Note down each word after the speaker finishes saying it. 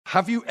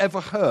Have you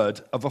ever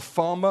heard of a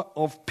farmer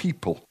of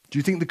people? Do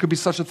you think there could be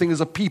such a thing as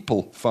a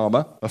people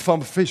farmer? A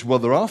farmer for fish? Well,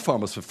 there are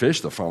farmers for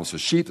fish, there are farmers for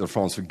sheep, there are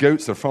farmers for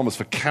goats, there are farmers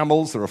for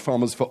camels, there are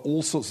farmers for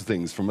all sorts of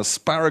things, from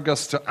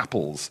asparagus to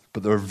apples.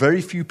 But there are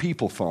very few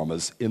people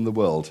farmers in the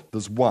world.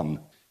 There's one.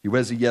 He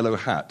wears a yellow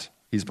hat.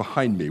 He's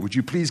behind me. Would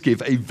you please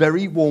give a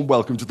very warm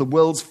welcome to the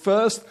world's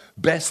first,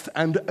 best,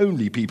 and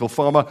only people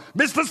farmer,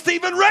 Mr.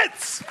 Stephen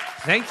Ritz!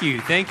 Thank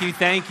you.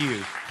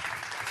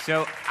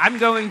 So I'm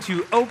going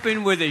to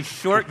open with a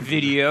short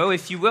video,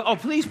 if you will. Oh,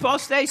 please, Paul,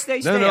 stay.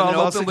 No,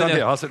 I'll sit down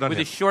here. I'll sit down with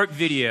here. A short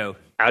video.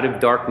 Out of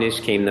darkness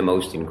came the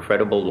most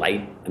incredible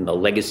light, and the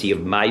legacy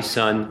of my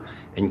son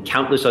and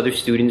countless other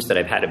students that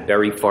I've had to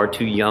bury far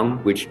too young,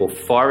 which will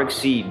far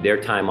exceed their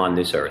time on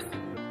this earth.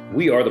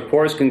 We are the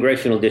poorest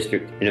congressional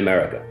district in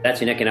America.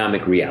 That's an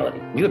economic reality.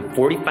 You have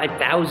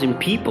 45,000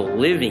 people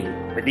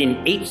living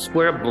within 8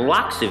 square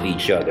blocks of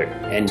each other,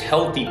 and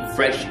healthy,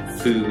 fresh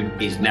food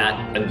is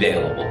not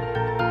available.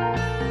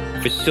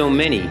 For so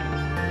many,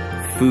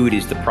 food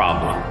is the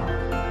problem.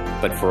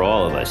 But for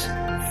all of us,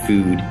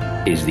 food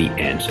is the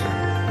answer.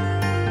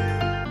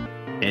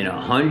 In a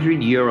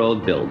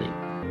 100-year-old building,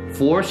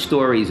 4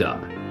 stories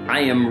up, I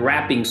am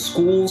wrapping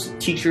schools,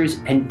 teachers,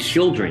 and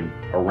children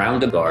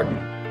around a garden.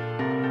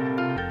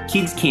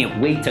 Kids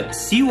can't wait to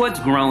see what's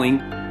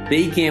growing.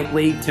 They can't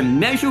wait to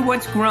measure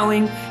what's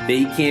growing.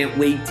 They can't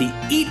wait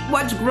to eat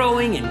what's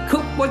growing and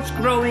cook what's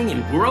growing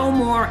and grow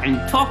more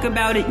and talk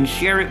about it and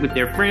share it with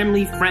their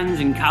family, friends,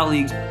 and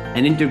colleagues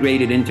and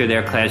integrate it into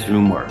their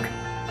classroom work.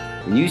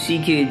 When you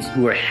see kids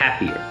who are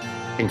happier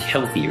and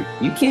healthier,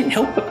 you can't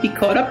help but be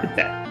caught up with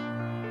that.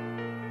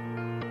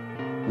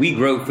 We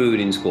grow food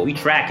in school. We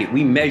track it.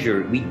 We measure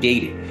it. We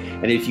date it.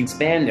 And if you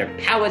expand their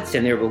palates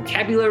and their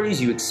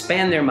vocabularies, you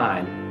expand their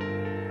mind.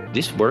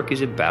 This work is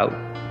about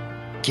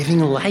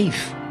giving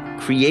life,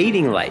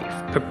 creating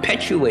life,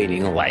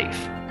 perpetuating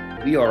life.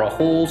 We are a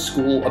whole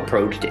school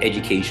approach to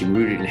education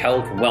rooted in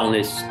health,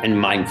 wellness, and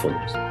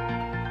mindfulness.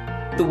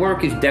 The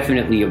work is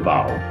definitely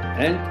evolved,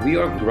 and we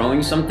are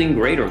growing something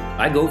greater.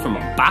 I go from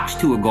a box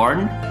to a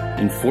garden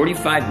in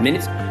 45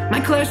 minutes. My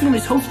classroom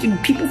has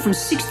hosted people from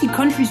 60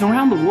 countries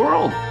around the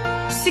world,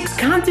 6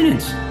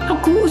 continents. How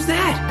cool is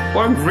that?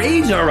 Our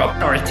grades are up,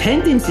 our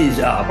attendance is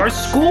up, our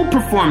school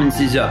performance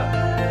is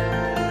up.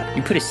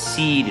 You put a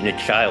seed in a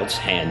child's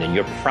hand and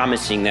you're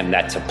promising them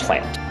that's a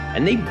plant.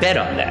 And they bet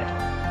on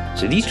that.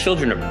 So these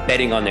children are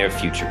betting on their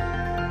future.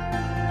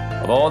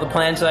 Of all the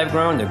plants I've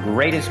grown, the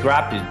greatest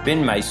crop has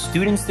been my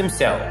students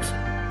themselves.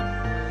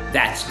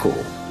 That's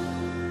cool.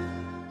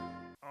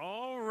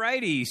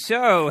 Alrighty,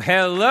 so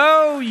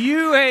hello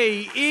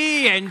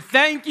UAE, and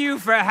thank you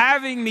for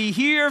having me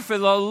here for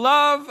the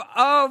love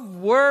of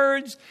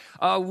words.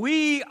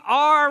 We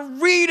are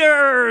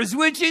readers,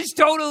 which is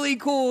totally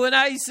cool, and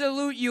I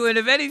salute you. And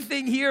if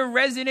anything here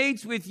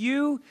resonates with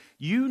you,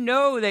 you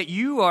know that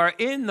you are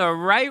in the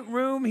right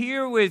room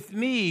here with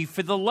me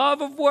for the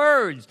love of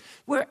words.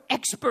 We're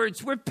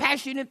experts. We're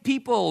passionate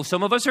people.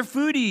 Some of us are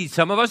foodies.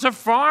 Some of us are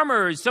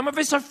farmers. Some of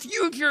us are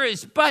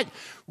futurists. But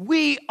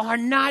we are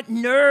not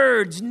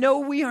nerds. No,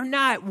 we are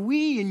not.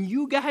 We and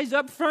you guys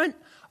up front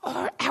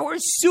are our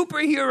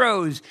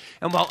superheroes.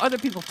 And while other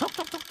people talk,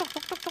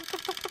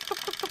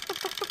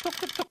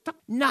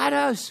 not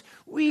us.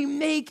 We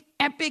make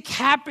epic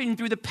happen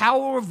through the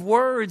power of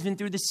words and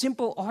through the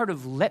simple art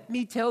of let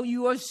me tell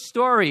you a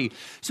story.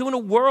 So in a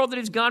world that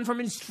has gone from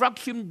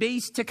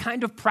instruction-based to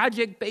kind of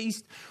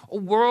project-based, a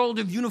world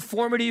of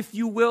uniformity, if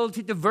you will,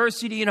 to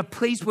diversity, in a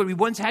place where we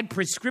once had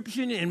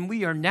prescription and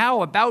we are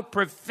now about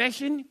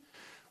profession,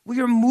 we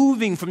are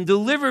moving from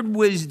delivered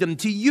wisdom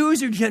to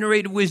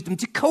user-generated wisdom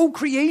to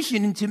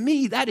co-creation. And to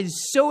me, that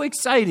is so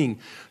exciting.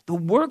 The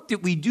work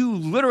that we do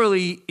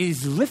literally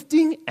is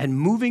lifting and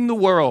moving the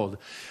world.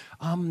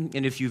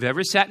 And if you've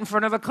ever sat in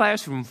front of a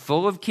classroom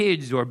full of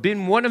kids or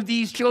been one of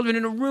these children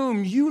in a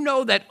room, you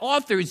know that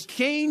authors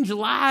change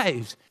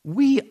lives.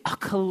 We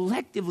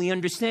collectively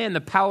understand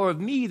the power of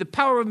me, the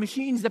power of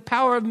machines, the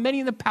power of many,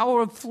 and the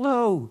power of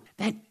flow.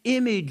 That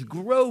image,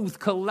 growth,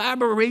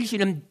 collaboration,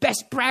 and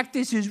best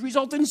practices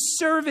result in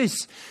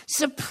service,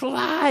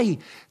 supply,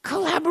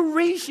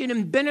 collaboration,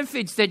 and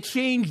benefits that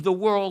change the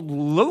world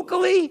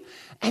locally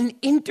and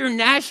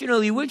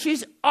internationally, which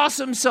is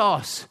awesome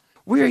sauce.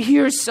 We're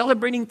here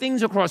celebrating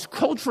things across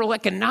cultural,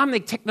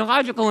 economic,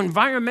 technological,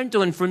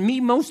 environmental, and for me,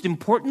 most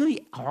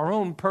importantly, our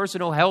own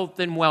personal health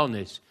and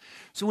wellness.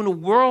 So in a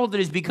world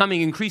that is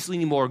becoming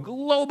increasingly more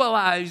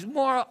globalized,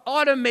 more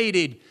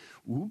automated,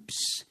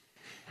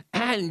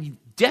 and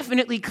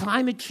definitely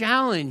climate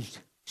challenged,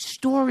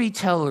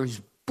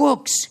 storytellers,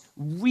 books,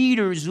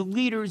 readers,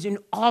 leaders, and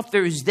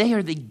authors, they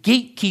are the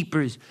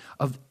gatekeepers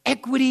of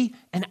equity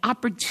and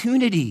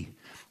opportunity.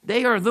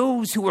 They are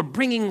those who are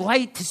bringing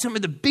light to some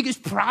of the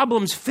biggest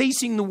problems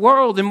facing the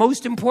world. And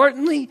most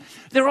importantly,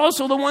 they're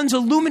also the ones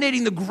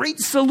illuminating the great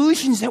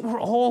solutions that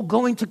we're all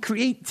going to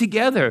create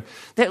together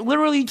that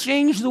literally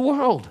change the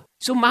world.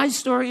 So my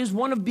story is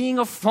one of being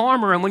a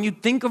farmer. And when you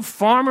think of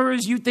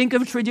farmers, you think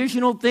of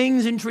traditional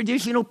things and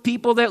traditional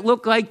people that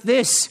look like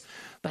this.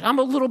 But I'm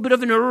a little bit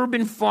of an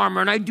urban farmer,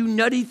 and I do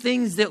nutty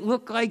things that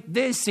look like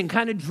this and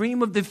kind of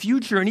dream of the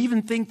future and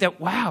even think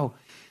that, wow,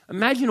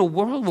 imagine a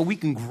world where we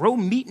can grow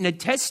meat in a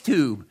test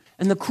tube.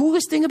 And the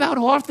coolest thing about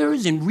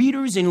authors and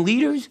readers and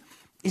leaders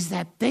is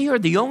that they are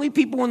the only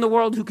people in the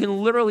world who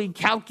can literally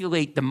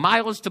calculate the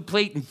miles to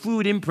plate and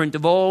food imprint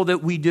of all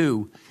that we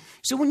do.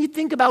 So when you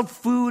think about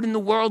food in the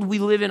world we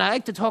live in, I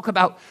like to talk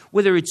about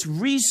whether it's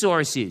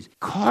resources,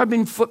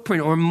 carbon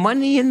footprint, or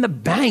money in the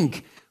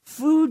bank.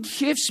 Food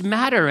shifts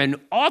matter, and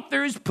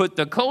authors put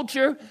the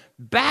culture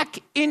back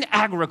in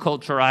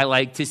agriculture, I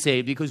like to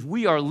say, because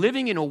we are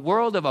living in a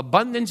world of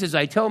abundance, as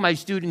I tell my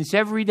students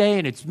every day,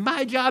 and it's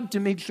my job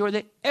to make sure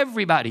that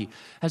everybody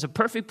has a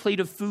perfect plate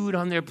of food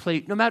on their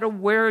plate, no matter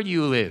where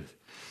you live.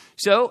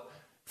 So,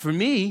 for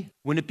me,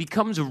 when it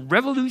becomes a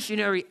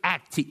revolutionary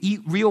act to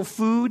eat real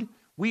food,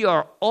 we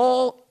are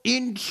all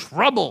in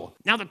trouble.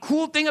 Now, the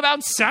cool thing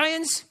about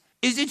science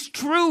is it's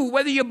true,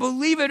 whether you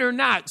believe it or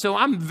not. So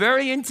I'm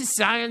very into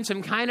science.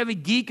 I'm kind of a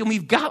geek, and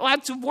we've got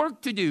lots of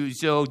work to do.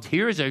 So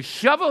here's a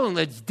shovel, and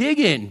let's dig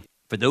in.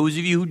 For those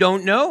of you who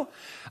don't know,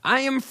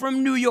 I am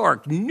from New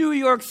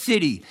York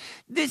City.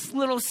 This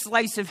little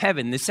slice of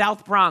heaven, the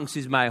South Bronx,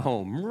 is my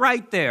home,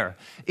 right there.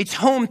 It's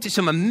home to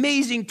some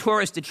amazing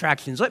tourist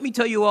attractions. Let me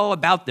tell you all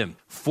about them.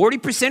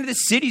 40% of the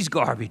city's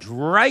garbage,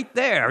 right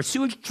there. A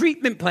sewage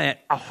treatment plant.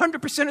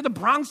 100% of the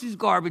Bronx is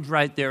garbage,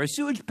 right there. A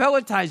sewage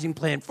pelletizing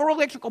plant. 4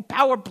 electrical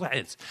power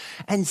plants.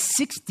 And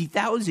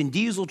 60,000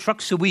 diesel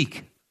trucks a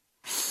week.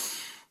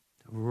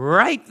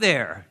 Right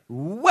there.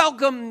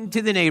 Welcome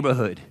to the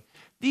neighborhood.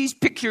 These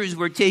pictures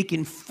were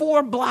taken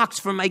 4 blocks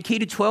from my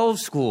K-12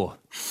 school.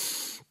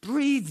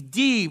 Breathe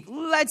deep.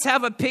 Let's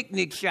have a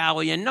picnic, shall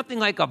we? And nothing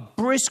like a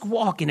brisk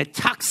walk in a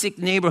toxic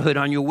neighborhood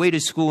on your way to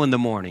school in the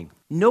morning.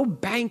 No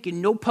bank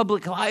and no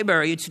public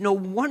library. It's no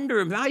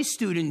wonder my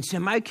students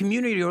and my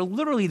community are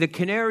literally the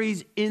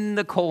canaries in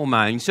the coal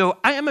mine. So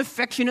I am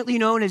affectionately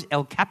known as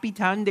El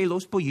Capitan de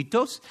los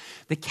Pollitos,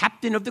 the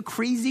captain of the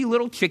crazy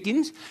little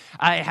chickens.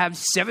 I have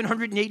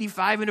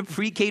 785 in a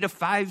pre-K to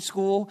 5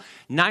 school,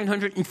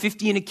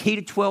 950 in a K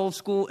to 12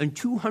 school, and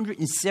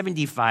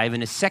 275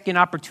 in a second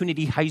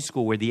opportunity high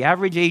school where the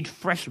average age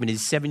freshman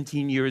is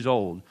 17 years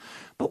old.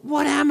 But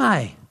what am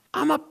I?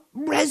 I'm a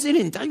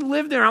resident. I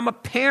live there. I'm a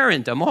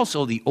parent. I'm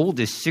also the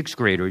oldest 6th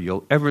grader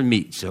you'll ever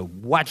meet. So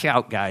watch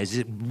out, guys.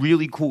 It's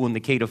really cool in the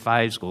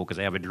K-5 school because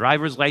I have a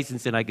driver's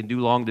license and I can do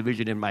long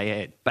division in my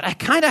head. But I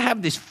kind of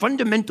have this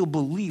fundamental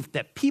belief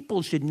that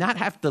people should not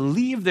have to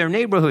leave their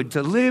neighborhood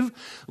to live,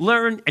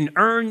 learn, and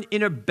earn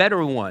in a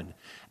better one.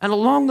 And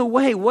along the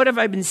way, what have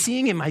I been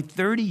seeing in my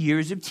 30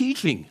 years of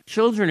teaching?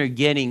 Children are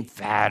getting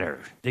fatter.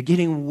 They're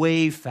getting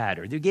way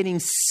fatter. They're getting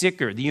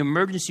sicker. The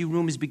emergency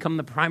room has become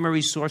the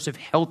primary source of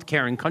health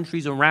care in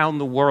countries around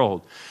the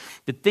world.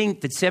 To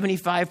think that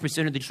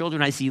 75% of the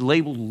children I see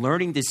labeled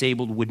learning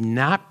disabled would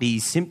not be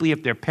simply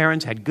if their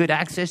parents had good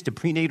access to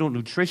prenatal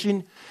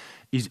nutrition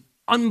is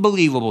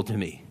unbelievable to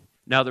me.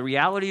 Now, the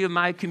reality of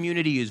my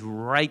community is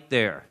right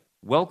there.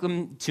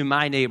 Welcome to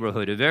my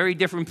neighborhood, a very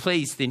different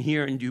place than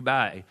here in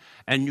Dubai.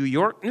 And New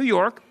York,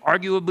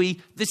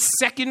 arguably the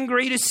 2nd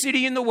greatest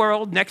city in the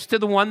world, next to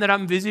the one that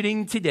I'm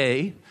visiting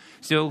today.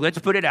 So let's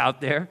put it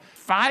out there.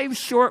 5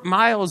 short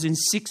miles and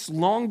 6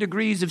 long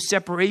degrees of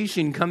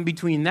separation come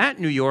between that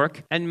New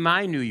York and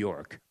my New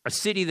York, a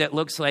city that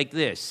looks like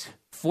this.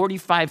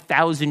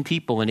 45,000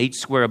 people in 8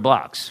 square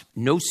blocks.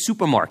 No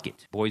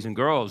supermarket. Boys and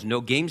girls,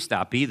 no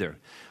GameStop either.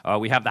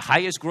 We have the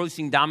highest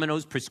grossing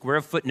Domino's per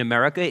square foot in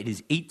America. It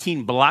is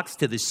 18 blocks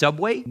to the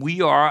subway. We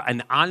are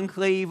an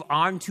enclave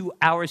onto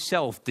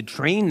ourselves. The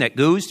train that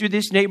goes through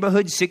this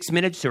neighborhood, 6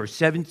 minutes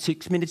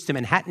to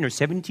Manhattan or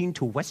 17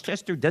 to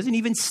Westchester, doesn't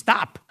even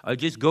stop. It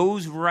just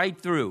goes right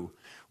through.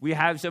 We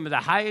have some of the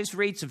highest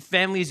rates of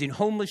families in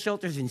homeless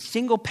shelters and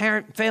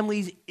single-parent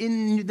families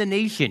in the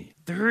nation.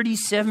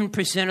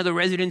 37% of the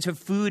residents are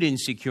food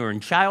insecure,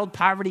 and child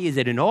poverty is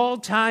at an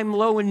all-time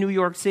low in New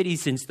York City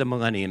since the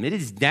millennium. It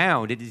is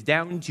down. It is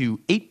down to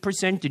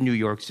 8% in New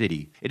York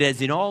City. It is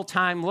an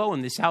all-time low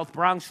in the South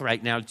Bronx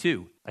right now,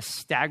 too. A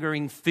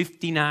staggering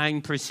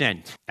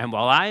 59%. And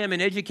while I am an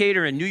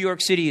educator and New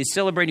York City is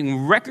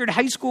celebrating record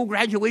high school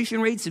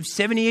graduation rates of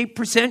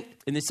 78%,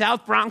 in the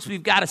South Bronx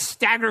we've got a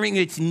staggering,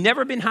 it's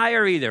never been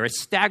higher either, a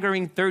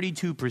staggering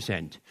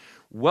 32%.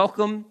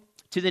 Welcome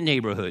to the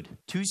neighborhood.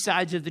 2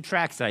 sides of the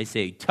tracks, I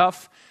say,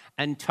 tough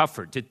and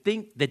tougher. To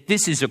think that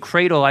this is a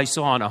cradle I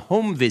saw on a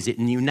home visit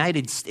in the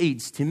United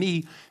States, to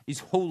me, is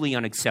wholly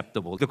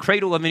unacceptable. The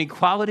cradle of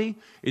inequality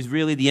is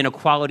really the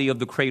inequality of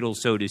the cradle,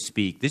 so to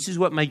speak. This is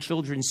what my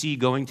children see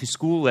going to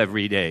school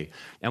every day.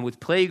 And with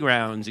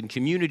playgrounds and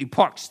community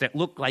parks that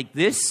look like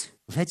this,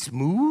 let's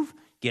move,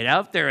 get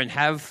out there and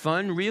have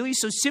fun, really?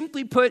 So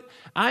simply put,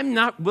 I'm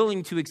not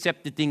willing to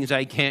accept the things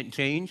I can't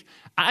change.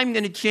 I'm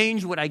going to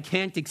change what I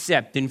can't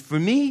accept. And for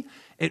me,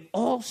 It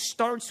all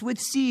starts with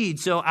seed.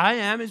 So I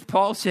am, as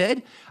Paul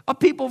said, a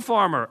people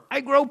farmer.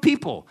 I grow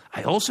people.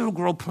 I also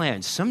grow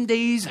plants. Some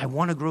days I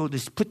want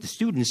to put the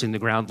students in the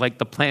ground like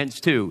the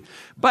plants too.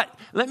 But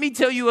let me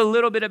tell you a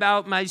little bit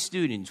about my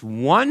students.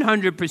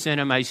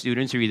 100% of my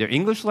students are either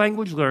English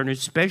language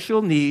learners,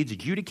 special needs,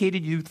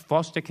 adjudicated youth,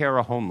 foster care,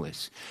 or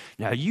homeless.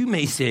 Now you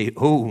may say,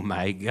 oh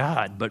my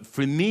God, but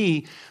for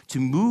me, to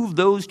move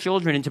those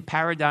children into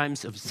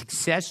paradigms of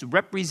success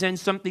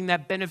represents something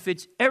that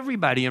benefits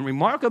everybody. And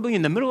remarkably,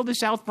 in the middle of the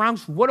South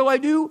Bronx, what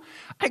do?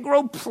 I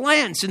grow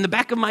plants in the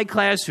back of my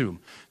classroom.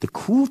 The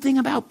cool thing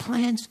about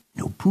plants,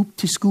 no poop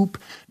to scoop,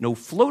 no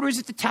floaters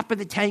at the top of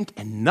the tank,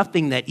 and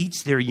nothing that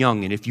eats their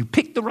young. And if you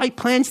pick the right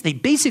plants, they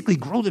basically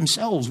grow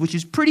themselves, which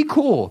is pretty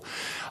cool.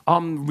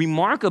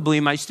 Remarkably,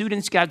 my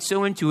students got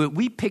so into it,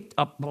 we picked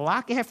up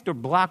block after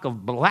block of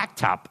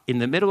blacktop in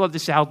the middle of the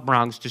South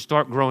Bronx to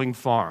start growing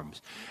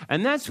farms.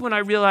 And that's when I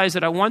realized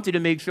that I wanted to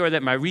make sure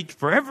that my reach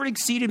forever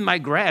exceeded my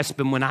grasp.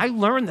 And when I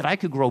learned that I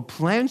could grow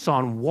plants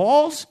on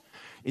walls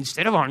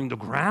instead of on the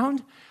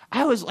ground,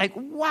 I was like,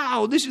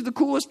 wow, this is the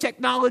coolest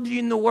technology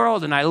in the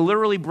world. And I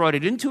literally brought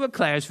it into a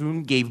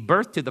classroom, gave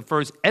birth to the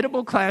first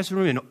edible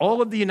classroom in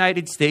all of the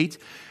United States.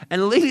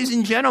 And ladies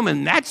and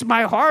gentlemen, that's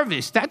my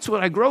harvest. That's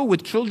what I grow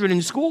with children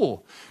in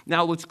school.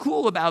 Now, what's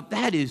cool about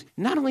that is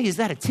not only is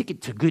that a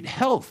ticket to good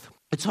health,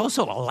 it's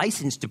also a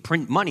license to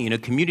print money in a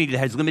community that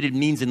has limited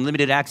means and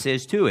limited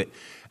access to it.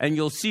 And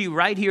you'll see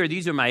right here,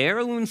 these are my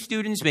heirloom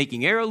students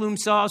making heirloom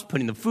sauce,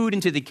 putting the food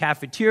into the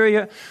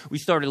cafeteria. We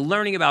started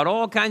learning about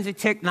all kinds of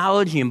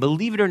technology, and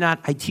believe it or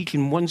not, I teach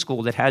in one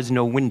school that has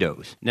no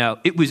windows. Now,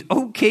 it was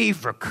okay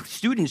for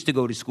students to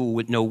go to school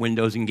with no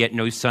windows and get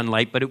no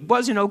sunlight, but it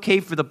wasn't okay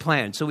for the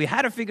plant. So we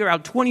had to figure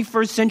out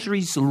 21st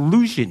century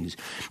solutions,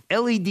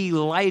 LED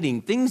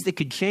lighting, things that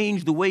could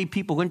change the way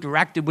people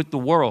interacted with the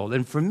world.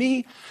 And for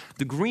me,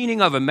 the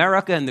greening of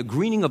America and the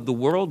greening of the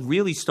world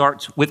really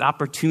starts with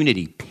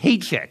opportunity,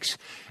 paychecks.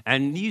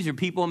 And these are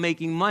people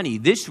making money.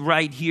 This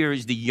right here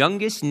is the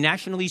youngest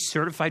nationally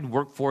certified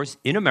workforce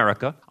in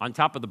America, on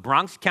top of the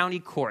Bronx County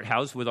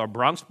Courthouse with our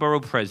Bronx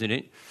Borough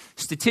President.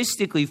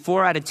 Statistically,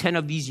 4 out of 10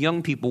 of these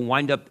young people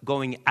wind up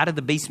going out of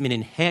the basement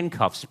in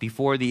handcuffs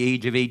before the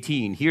age of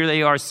 18. Here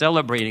they are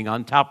celebrating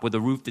on top with a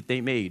roof that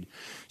they made.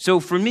 So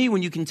for me,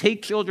 when you can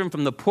take children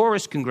from the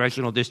poorest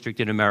congressional district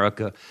in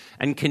America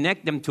and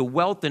connect them to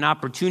wealth and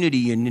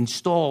opportunity and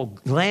install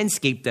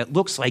landscape that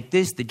looks like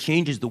this, that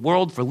changes the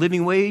world for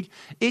living wage,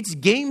 it's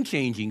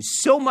game-changing.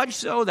 So much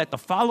so that the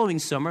following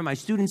summer, my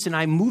students and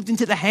I moved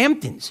into the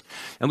Hamptons.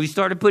 And we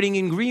started putting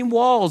in green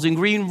walls and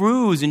green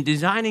roofs and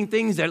designing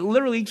things that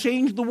literally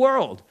changed the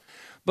world.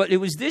 But it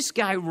was this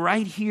guy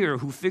right here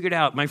who figured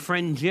out, my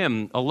friend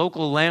Jim, a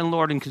local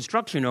landlord and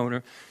construction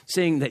owner,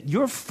 saying that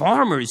your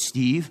farmers,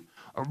 Steve,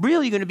 are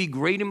really going to be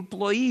great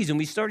employees. And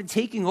we started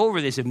taking over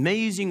this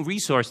amazing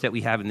resource that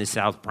we have in the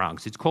South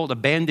Bronx. It's called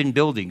abandoned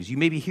buildings. You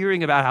may be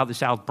hearing about how the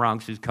South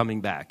Bronx is coming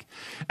back.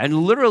 And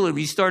literally,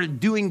 we started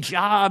doing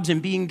jobs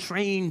and being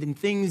trained in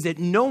things that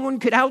no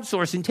one could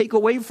outsource and take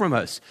away from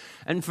us.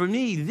 And for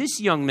me, this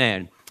young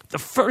man, the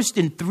first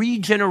in 3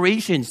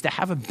 generations to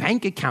have a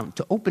bank account,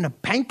 to open a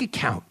bank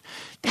account,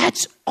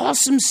 that's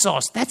awesome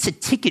sauce. That's a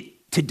ticket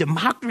to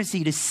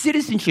democracy, to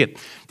citizenship.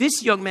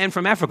 This young man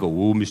from Africa,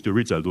 oh, Mr.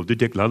 Ritz, I love the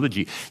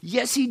technology.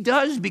 Yes, he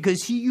does,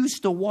 because he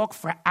used to walk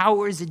for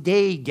hours a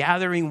day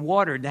gathering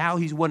water. Now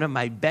he's one of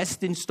my best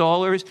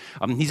installers.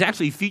 He's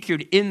actually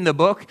featured in the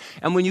book.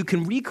 And when you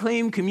can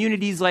reclaim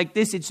communities like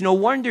this, it's no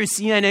wonder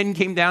CNN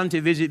came down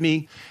to visit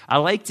me. I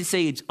like to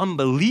say it's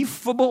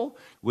unbelievable,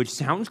 which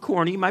sounds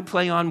corny, my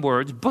play on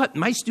words, but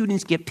my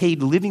students get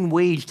paid living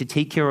wage to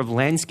take care of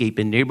landscape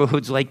in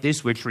neighborhoods like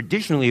this, where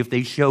traditionally, if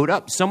they showed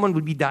up, someone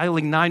would be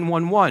dialing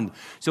 911.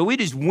 So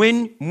it is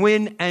win,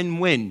 win, and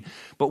win.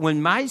 But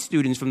when my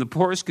students from the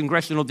poorest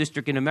congressional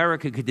district in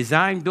America could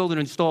design, build,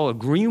 and install a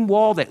green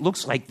wall that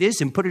looks like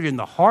this and put it in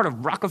the heart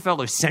of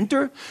Rockefeller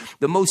Center,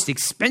 the most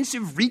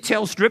expensive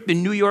retail strip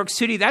in New York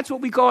City, that's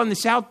what we call in the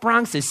South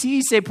Bronx the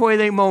si se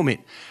puede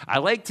moment. I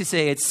like to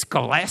say it's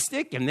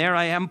scholastic, and there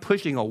I am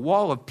pushing a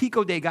wall of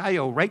Pico de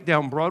Gallo right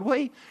down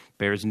Broadway.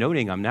 Bears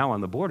noting I'm now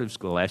on the board of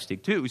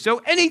Scholastic, too. So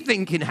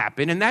anything can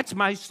happen, and that's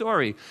my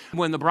story.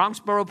 When the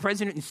Bronx Borough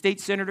President and State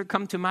Senator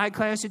come to my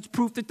class, it's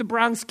proof that the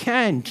Bronx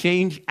can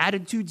change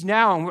attitudes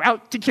now, and we're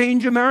out to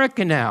change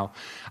America now.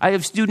 I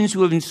have students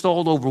who have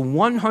installed over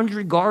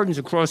 100 gardens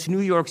across New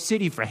York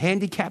City for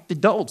handicapped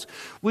adults,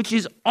 which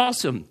is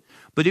awesome.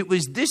 But it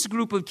was this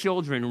group of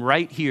children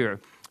right here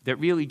that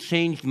really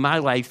changed my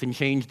life and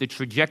changed the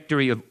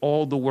trajectory of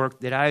all the work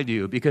that I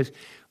do, because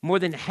more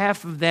than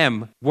half of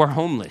them were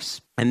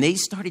homeless. And they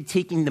started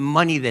taking the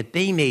money that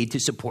they made to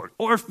support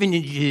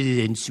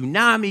orphanages and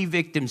tsunami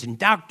victims and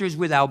Doctors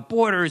Without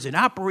Borders and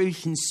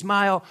Operation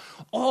Smile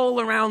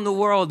all around the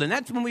world. And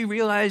that's when we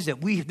realized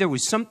that there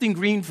was something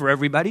green for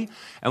everybody.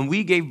 And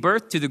we gave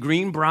birth to the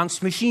Green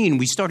Bronx Machine.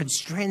 We started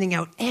stranding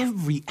out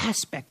every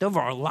aspect of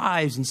our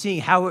lives and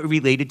seeing how it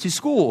related to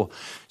school.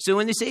 So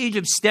in this age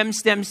of STEM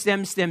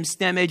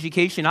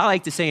education, I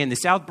like to say in the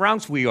South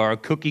Bronx, we are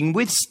cooking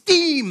with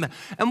steam.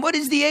 And what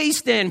is the the A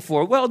stand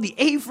for? Well, the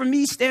A for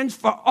me stands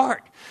for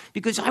art,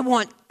 because I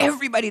want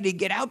everybody to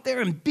get out there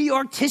and be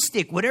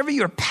artistic. Whatever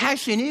your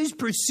passion is,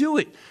 pursue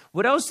it.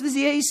 What else does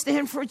the A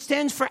stand for? It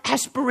stands for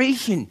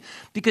aspiration,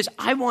 because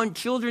I want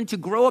children to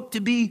grow up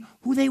to be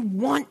who they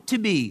want to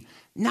be,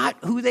 not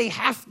who they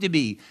have to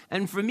be.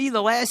 And for me,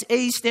 the last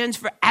A stands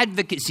for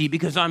advocacy,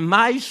 because on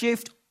my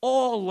shift,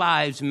 all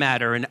lives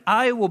matter, and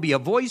I will be a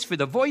voice for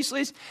the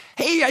voiceless.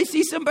 Hey, I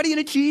see somebody in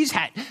a cheese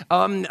hat,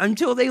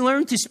 until they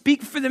learn to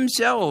speak for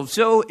themselves.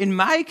 So in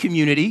my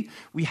community,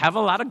 we have a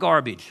lot of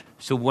garbage.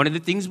 So one of the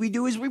things we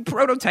do is we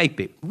prototype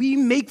it. We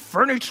make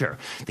furniture.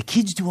 The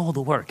kids do all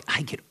the work.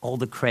 I get all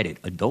the credit.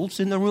 Adults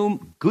in the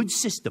room, good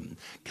system.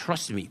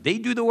 Trust me, they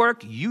do the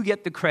work, you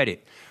get the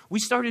credit. We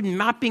started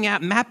mapping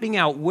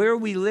out where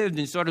we lived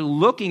and started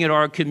looking at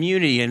our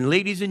community. And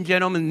ladies and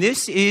gentlemen,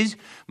 this is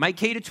my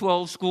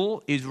K-12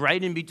 school is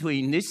right in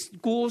between this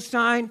school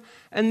sign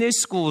and this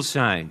school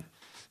sign.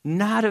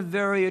 Not a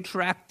very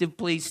attractive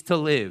place to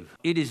live.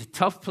 It is a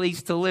tough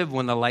place to live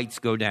when the lights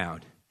go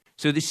down.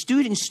 So the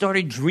students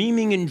started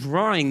dreaming and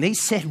drawing. They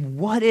said,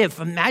 what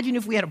if? Imagine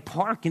if we had a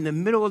park in the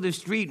middle of the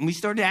street, and we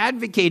started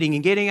advocating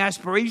and getting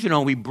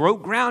aspirational. We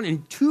broke ground,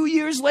 and 2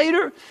 years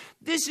later,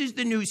 this is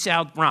the new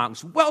South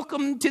Bronx.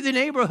 Welcome to the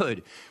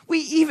neighborhood.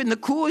 The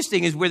coolest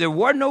thing is, where there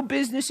were no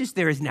businesses,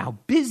 there is now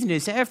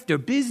business after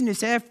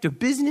business after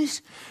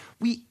business.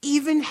 We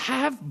even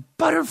have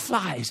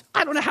butterflies.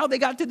 I don't know how they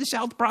got to the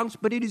South Bronx,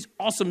 but it is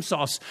awesome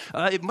sauce.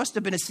 It must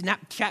have been a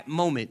Snapchat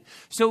moment.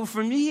 So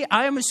for me,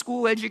 I am a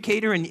school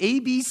educator, and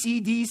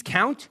ABCDs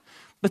count.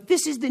 But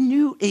this is the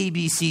new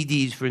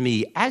ABCDs for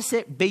me,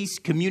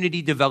 asset-based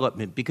community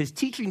development, because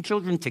teaching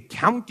children to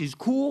count is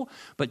cool,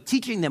 but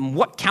teaching them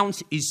what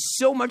counts is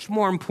so much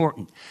more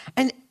important.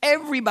 And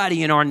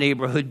everybody in our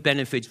neighborhood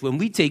benefits when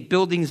we take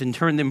buildings and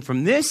turn them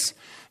from this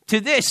to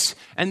this.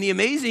 And the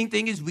amazing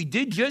thing is, we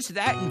did just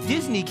that, and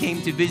Disney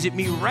came to visit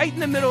me right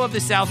in the middle of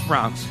the South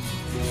Bronx.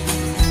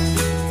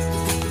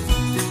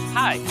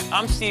 Hi,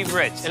 I'm Steve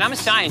Ritz, and I'm a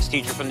science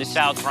teacher from the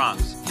South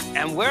Bronx.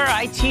 And where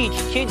I teach,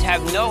 kids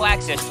have no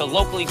access to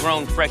locally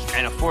grown, fresh,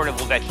 and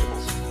affordable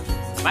vegetables.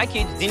 My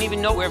kids didn't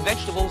even know where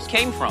vegetables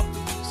came from.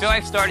 So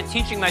I've started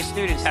teaching my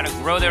students how to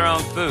grow their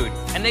own food,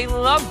 and they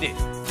loved it.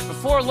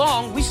 Before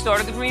long, we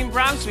started the Green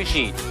Bronx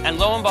Machine, and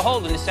lo and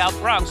behold, in the South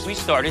Bronx, we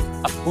started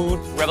a food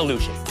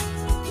revolution.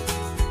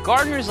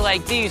 Gardeners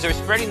like these are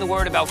spreading the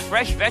word about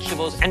fresh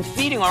vegetables and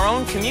feeding our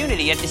own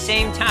community at the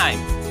same time.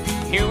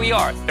 Here we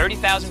are,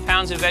 30,000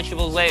 pounds of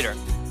vegetables later.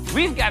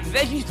 We've got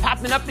veggies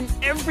popping up in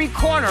every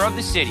corner of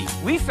the city.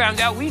 We found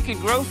out we could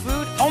grow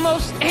food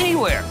almost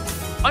anywhere.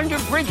 Under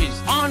bridges,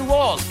 on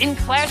walls, in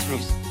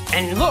classrooms.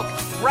 And look,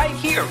 right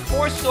here,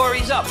 4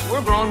 stories up,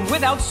 we're growing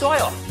without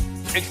soil.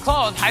 It's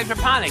called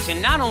hydroponics, and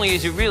not only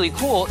is it really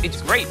cool,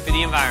 it's great for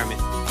the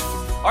environment.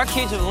 Our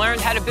kids have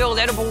learned how to build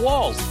edible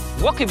walls.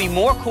 What could be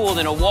more cool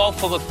than a wall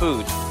full of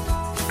food?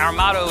 Our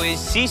motto is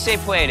Si se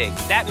puede.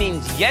 That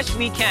means yes,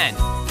 we can.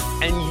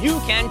 And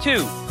you can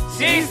too.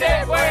 Si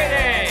se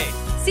puede!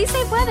 Si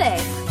se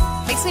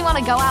puede. Makes me want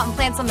to go out and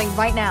plant something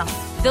right now.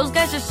 Those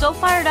guys are so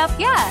fired up.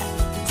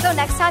 Yeah. So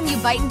next time you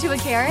bite into a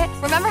carrot,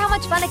 remember how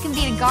much fun it can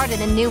be to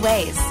garden in new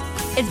ways.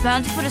 It's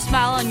bound to put a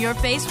smile on your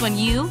face when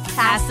you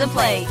pass the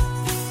plate.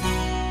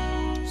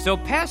 So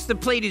Pass the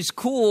Plate is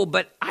cool,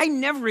 but I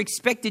never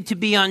expected to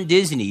be on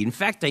Disney. In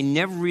fact, I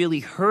never really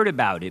heard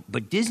about it,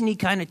 but Disney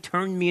kind of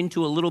turned me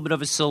into a little bit of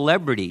a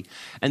celebrity.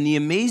 And the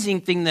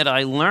amazing thing that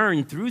I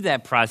learned through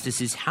that process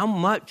is how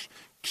much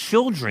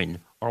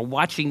children are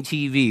watching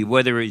TV,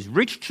 whether it's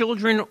rich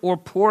children or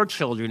poor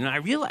children. And I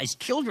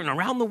realized children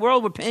around the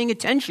world were paying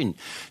attention.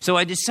 So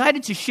I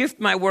decided to shift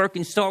my work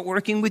and start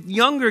working with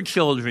younger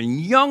children,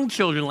 young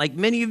children like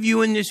many of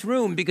you in this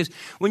room, because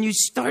when you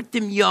start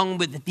them young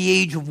with at the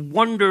age of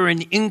wonder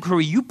and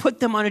inquiry, you put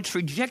them on a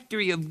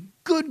trajectory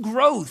of good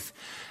growth.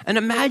 And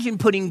imagine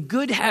putting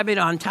good habit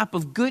on top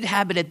of good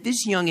habit at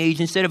this young age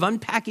instead of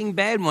unpacking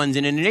bad ones.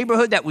 And in a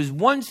neighborhood that was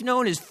once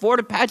known as Fort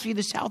Apache,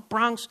 the South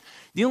Bronx,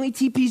 the only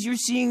teepees you're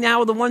seeing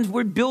now are the ones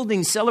we're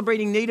building,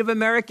 celebrating Native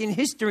American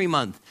History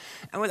Month.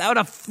 And without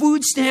a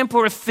food stamp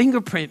or a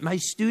fingerprint, my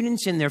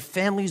students and their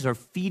families are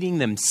feeding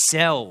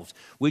themselves,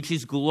 which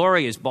is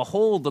glorious.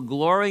 Behold, the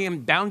glory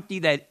and bounty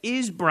that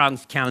is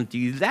Bronx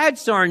County.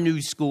 That's our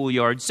new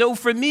schoolyard. So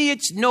for me,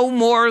 it's no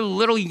more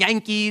little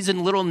Yankees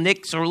and little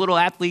Knicks or little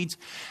athletes.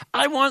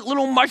 I want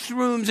little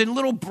mushrooms and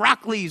little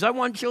broccolis. I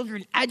want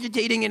children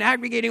agitating and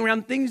aggregating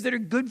around things that are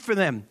good for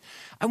them.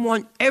 I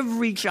want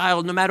every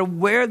child, no matter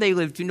where they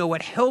live, to know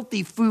what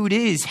healthy food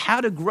is,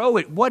 how to grow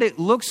it, what it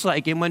looks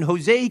like. And when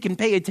Jose can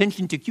pay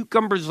attention to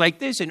cucumbers like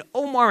this, and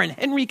Omar and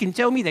Henry can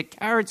tell me that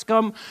carrots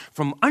come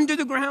from under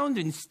the ground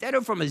instead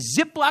of from a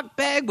Ziploc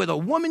bag with a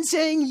woman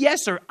saying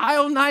yes, or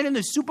aisle 9 in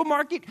the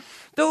supermarket,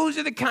 those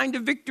are the kind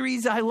of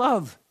victories I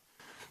love.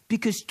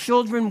 Because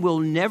children will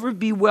never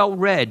be well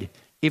read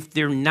if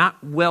they're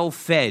not well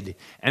fed.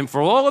 And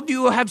for all of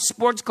you who have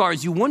sports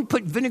cars, you wouldn't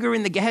put vinegar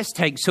in the gas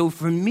tank. So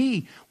for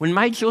me, when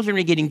my children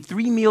are getting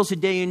 3 meals a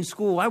day in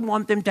school, I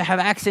want them to have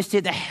access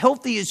to the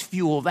healthiest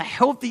fuel, the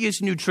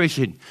healthiest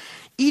nutrition.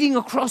 Eating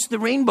across the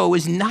rainbow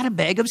is not a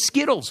bag of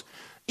Skittles.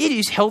 It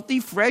is healthy,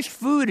 fresh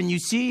food, and you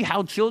see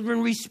how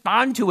children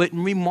respond to it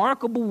in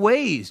remarkable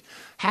ways.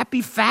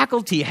 Happy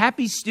faculty,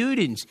 happy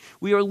students.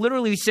 We are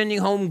literally sending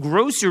home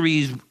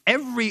groceries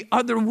every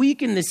other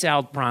week in the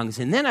South Bronx.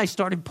 And then I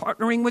started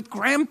partnering with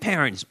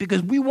grandparents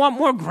because we want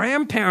more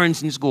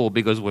grandparents in school.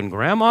 Because when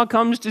grandma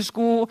comes to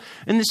school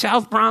in the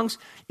South Bronx,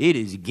 it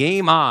is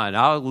game on.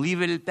 I'll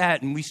leave it at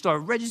that. And we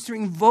start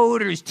registering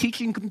voters,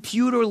 teaching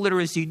computer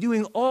literacy,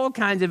 doing all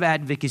kinds of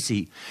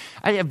advocacy.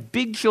 I have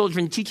big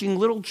children teaching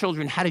little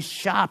children how to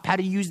shop, how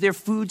to use their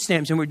food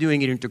stamps. And we're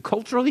doing it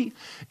interculturally,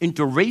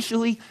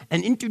 interracially,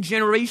 and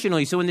intergenerationally.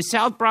 So in the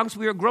South Bronx,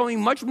 we are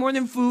growing much more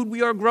than food.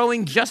 We are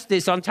growing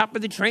justice. On top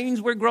of the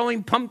trains, we're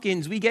growing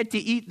pumpkins. We get to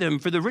eat them.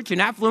 For the rich and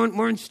affluent,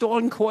 we're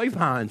installing koi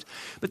ponds.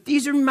 But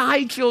these are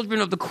my children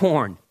of the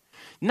corn.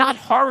 Not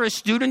horror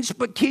students,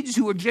 but kids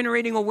who are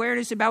generating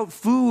awareness about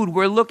food.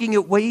 We're looking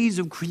at ways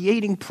of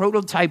creating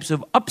prototypes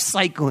of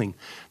upcycling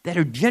that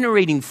are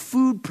generating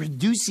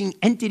food-producing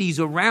entities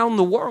around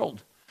the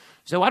world.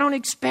 So I don't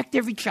expect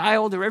every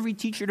child or every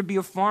teacher to be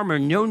a farmer.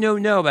 No.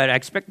 But I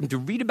expect them to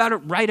read about it,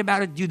 write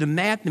about it, do the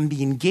math, and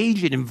be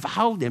engaged and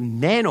involved.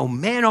 And man, oh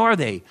man, are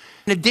they.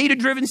 In a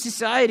data-driven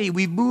society,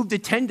 we've moved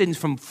attendance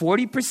from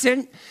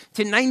 40%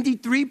 to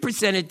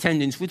 93%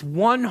 attendance with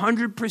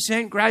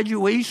 100%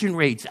 graduation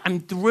rates. I'm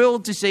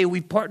thrilled to say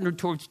we've partnered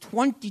towards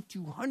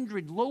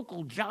 2,200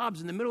 local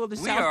jobs in the middle of the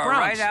South Bronx. We are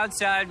right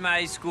outside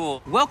my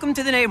school. Welcome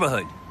to the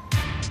neighborhood.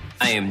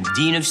 I am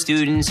Dean of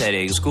Students at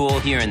a school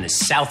here in the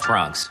South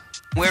Bronx.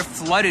 We're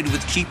flooded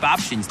with cheap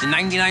options. The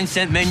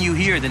 99-cent menu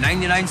here, the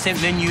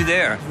 99-cent menu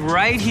there.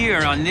 Right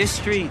here on this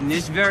street, in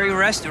this very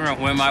restaurant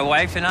where my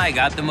wife and I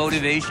got the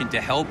motivation to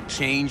help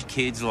change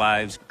kids'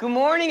 lives. Good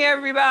morning,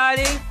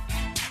 everybody.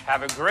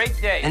 Have a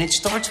great day. And it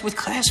starts with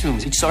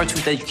classrooms. It starts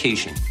with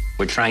education.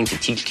 We're trying to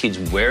teach kids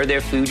where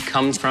their food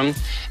comes from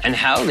and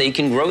how they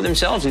can grow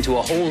themselves into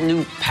a whole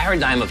new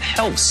paradigm of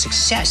health,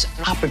 success,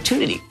 and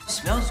opportunity.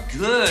 Smells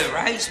good,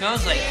 right?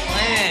 Smells like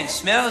plants.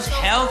 Smells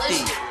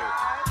healthy.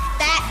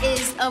 That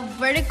is a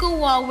vertical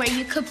wall where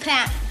you could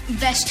plant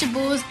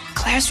vegetables.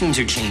 Classrooms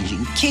are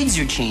changing, kids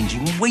are changing,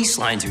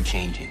 waistlines are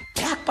changing.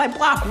 Block by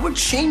block, we're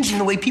changing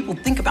the way people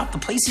think about the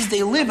places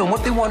they live and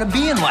what they want to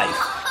be in life.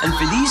 And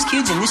for these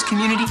kids in this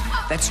community,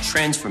 that's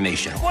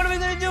transformational. What are we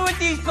going to do with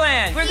these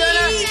plans?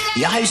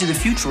 The eyes of the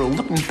future are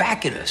looking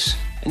back at us,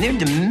 and they're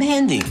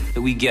demanding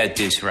that we get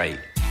this right.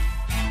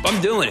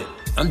 I'm doing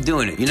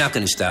it. You're not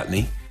going to stop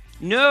me.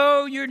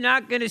 No, you're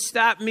not going to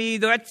stop me.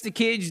 That's the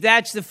kids,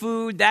 that's the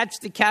food, that's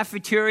the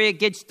cafeteria. It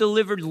gets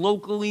delivered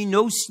locally.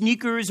 No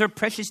sneakers or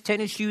precious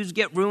tennis shoes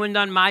get ruined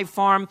on my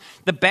farm.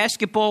 The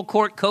basketball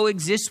court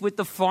coexists with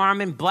the farm.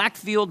 In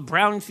Blackfield,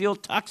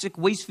 Brownfield, Toxic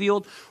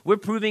Wastefield, we're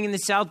proving in the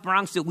South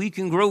Bronx that we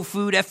can grow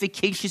food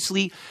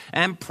efficaciously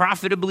and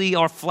profitably.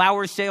 Our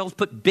flower sales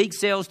put bake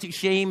sales to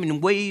shame in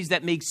ways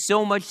that make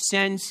so much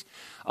sense.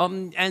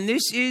 And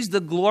this is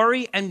the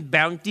glory and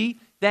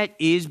bounty that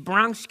is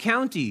Bronx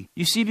County.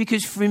 You see,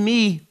 because for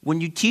me, when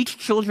you teach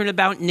children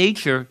about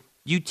nature,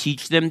 you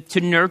teach them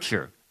to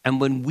nurture. And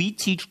when we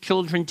teach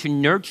children to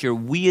nurture,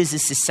 we as a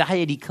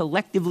society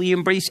collectively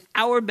embrace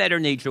our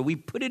better nature. We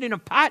put it in a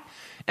pot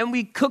and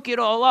we cook it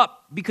all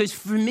up. Because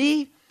for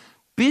me,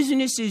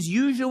 business as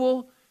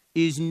usual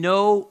is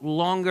no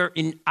longer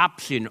an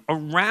option.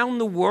 Around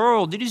the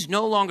world, it is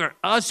no longer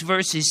us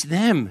versus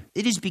them.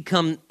 It has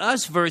become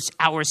us versus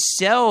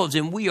ourselves,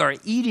 and we are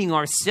eating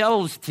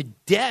ourselves to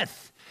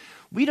death.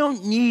 We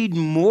don't need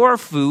more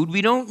food.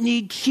 We don't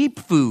need cheap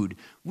food.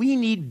 We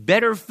need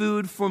better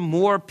food for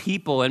more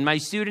people. And my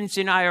students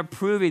and I are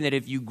proving that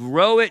if you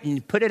grow it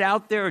and put it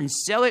out there and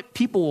sell it,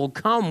 people will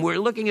come. We're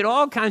looking at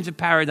all kinds of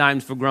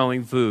paradigms for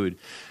growing food.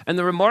 And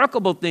the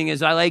remarkable thing,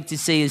 as I like to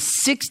say, is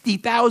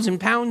 60,000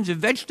 pounds of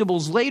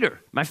vegetables later.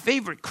 My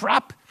favorite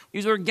crop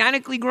is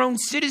organically grown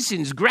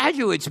citizens,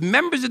 graduates,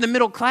 members of the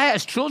middle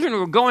class, children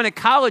who are going to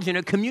college in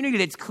a community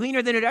that's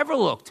cleaner than it ever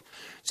looked.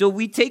 So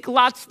we take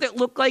lots that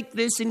look like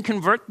this and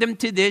convert them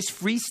to this,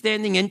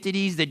 freestanding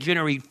entities that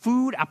generate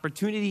food,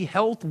 opportunity,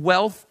 health,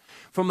 wealth.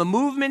 From a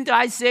movement,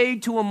 I say,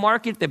 to a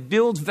market that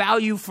builds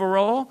value for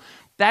all.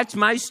 That's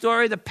my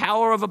story, the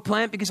power of a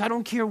plant, because I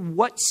don't care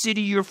what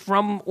city you're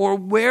from or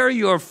where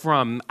you're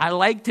from. I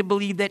like to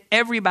believe that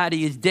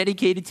everybody is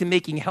dedicated to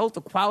making health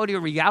equality a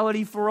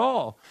reality for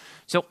all.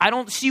 So I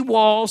don't see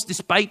walls,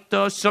 despite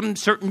some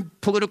certain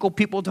political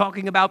people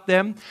talking about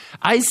them.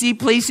 I see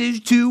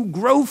places to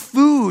grow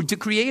food, to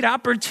create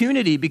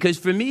opportunity, because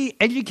for me,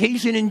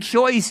 education and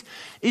choice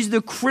is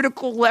the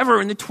critical lever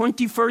in the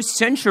 21st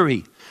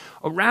century.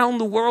 Around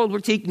the world, we're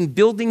taking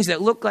buildings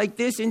that look like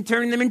this and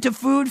turning them into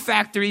food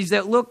factories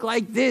that look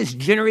like this,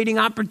 generating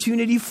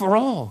opportunity for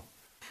all.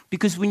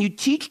 Because when you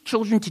teach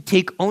children to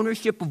take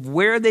ownership of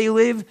where they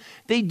live,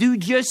 they do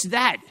just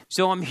that.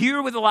 So I'm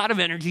here with a lot of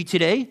energy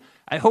today.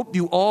 I hope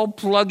you all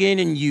plug in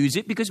and use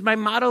it because my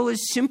motto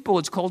is simple.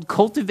 It's called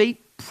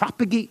cultivate,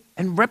 propagate,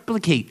 and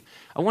replicate.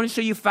 I want to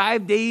show you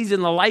 5 days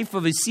in the life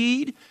of a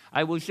seed.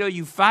 I will show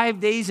you 5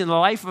 days in the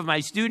life of my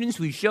students.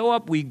 We show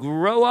up, we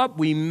grow up,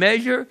 we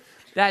measure,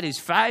 That is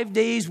 5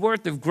 days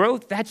worth of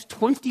growth. That's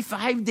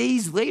 25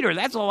 days later.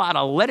 That's a lot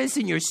of lettuce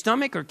in your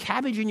stomach or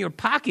cabbage in your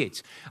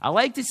pockets. I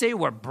like to say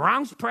we're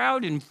Bronx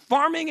proud and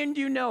farming, and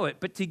you know it.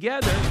 But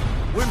together,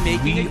 we're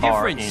making a difference. We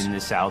are in the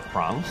South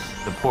Bronx,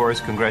 the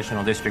poorest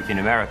congressional district in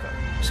America.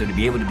 So to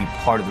be able to be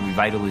part of the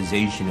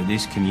revitalization of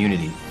this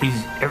community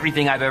is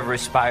everything I've ever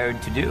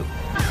aspired to do.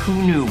 Who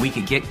knew we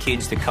could get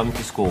kids to come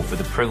to school for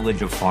the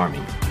privilege of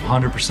farming?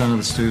 100% of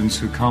the students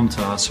who come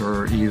to us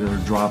are either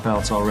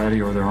dropouts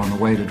already or they're on the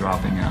way to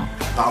dropping out.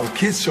 Our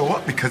kids show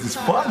up because it's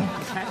fun.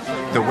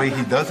 The way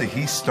he does it,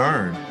 he's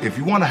stern. If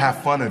you want to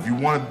have fun, if you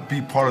want to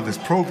be part of this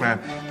program,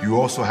 you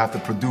also have to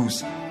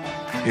produce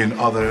in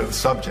other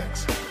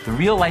subjects. The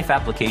real-life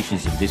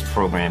applications of this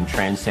program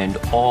transcend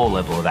all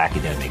level of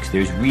academics.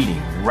 There's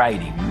reading,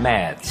 writing,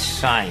 math,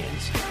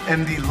 science.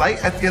 And the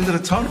light at the end of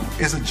the tunnel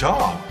is a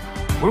job.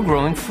 We're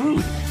growing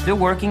food. They're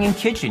working in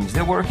kitchens.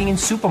 They're working in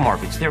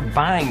supermarkets. They're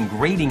buying,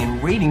 grading,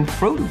 and rating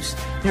produce.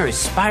 They're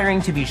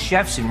aspiring to be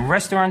chefs in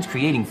restaurants,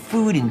 creating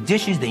food and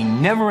dishes they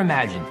never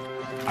imagined.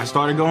 I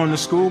started going to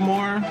school more,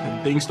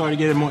 and things started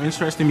getting more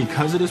interesting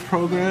because of this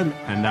program,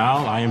 and now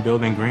I am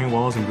building green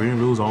walls and green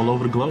roofs all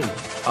over the globe.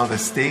 Other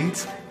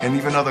states and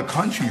even other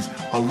countries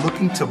are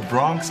looking to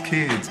Bronx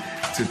kids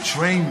to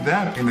train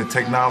them in the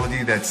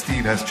technology that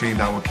Steve has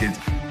trained our kids.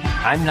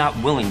 I'm not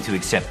willing to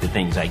accept the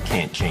things I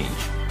can't change.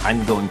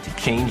 I'm going to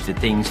change the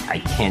things I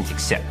can't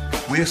accept.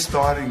 We're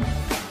starting,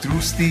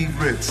 through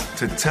Steve Ritz,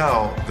 to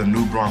tell the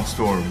new Bronx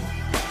story.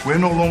 We're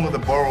no longer the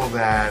borough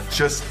that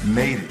just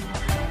made it.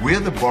 We're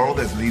the borough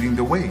that's leading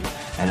the way.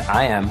 And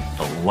I am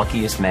the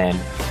luckiest man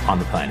on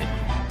the planet.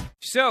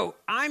 So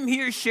I'm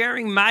here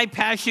sharing my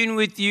passion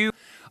with you.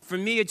 For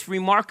me, it's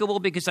remarkable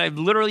because I've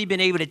literally been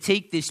able to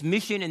take this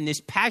mission and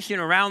this passion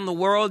around the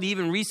world,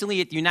 even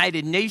recently at the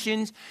United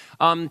Nations,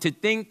 to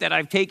think that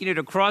I've taken it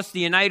across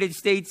the United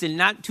States and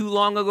not too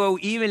long ago,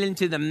 even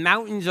into the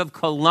mountains of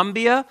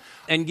Colombia.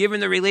 And given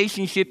the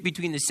relationship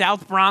between the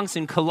South Bronx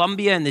and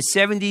Colombia in the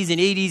 70s and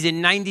 80s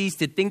and 90s,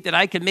 to think that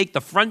I could make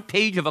the front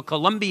page of a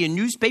Colombian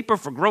newspaper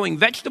for growing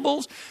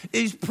vegetables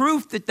is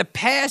proof that the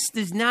past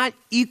does not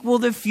equal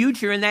the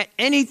future and that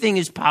anything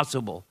is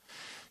possible.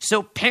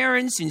 So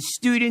parents and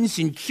students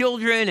and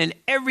children and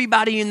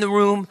everybody in the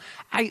room,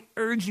 I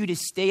urge you to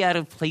stay out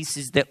of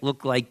places that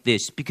look like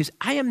this because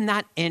I am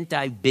not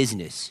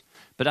anti-business,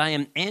 but I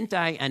am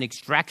anti an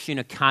extraction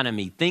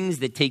economy, things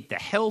that take the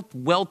health,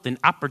 wealth, and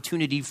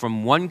opportunity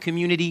from one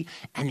community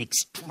and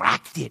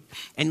extract it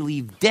and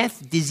leave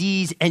death,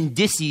 disease, and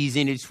disease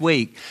in its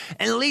wake.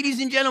 And ladies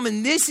and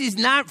gentlemen, this is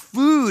not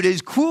food,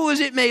 as cool as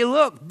it may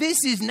look.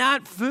 This is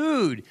not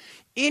food.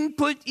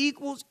 Input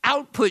equals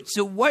output.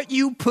 So what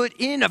you put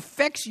in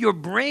affects your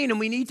brain, and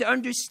we need to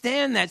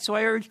understand that. So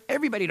I urge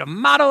everybody to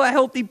model a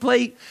healthy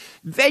plate,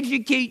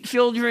 vegicate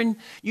children.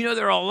 You know,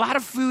 there are a lot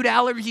of food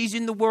allergies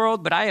in the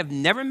world, but I have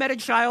never met a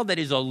child that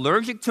is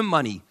allergic to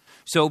money.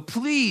 So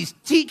please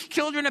teach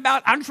children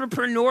about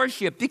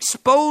entrepreneurship.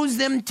 Expose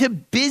them to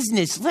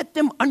business. Let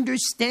them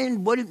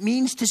understand what it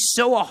means to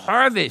sow a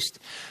harvest.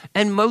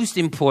 And most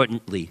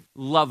importantly,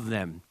 love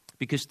them.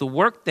 Because the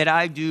work that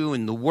I do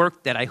and the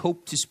work that I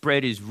hope to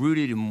spread is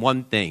rooted in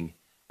one thing,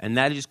 and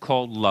that is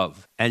called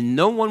love. And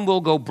no one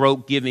will go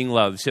broke giving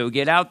love. So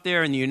get out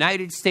there. In the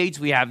United States,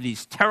 we have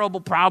this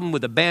terrible problem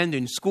with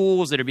abandoned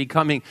schools that are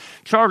becoming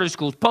charter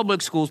schools,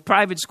 public schools,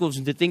 private schools,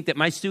 and to think that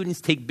my students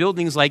take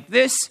buildings like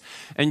this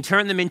and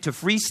turn them into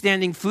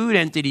freestanding food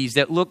entities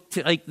that look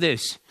like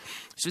this.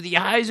 So the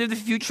eyes of the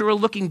future are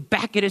looking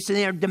back at us and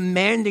they are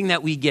demanding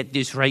that we get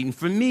this right. And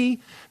for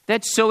me,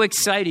 that's so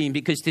exciting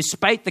because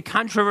despite the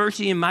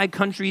controversy in my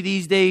country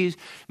these days,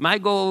 my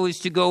goal is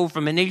to go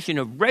from a nation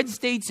of red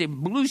states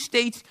and blue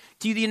states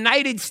to the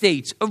United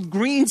States of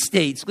green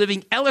states,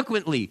 living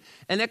eloquently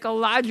and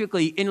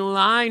ecologically in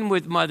line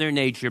with Mother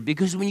Nature.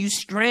 Because when you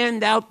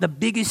strand out the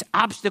biggest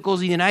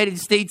obstacles in the United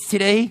States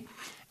today,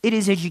 it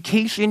is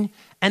education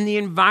and the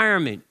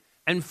environment.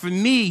 And for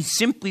me,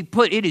 simply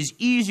put, it is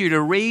easier to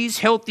raise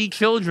healthy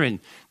children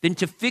than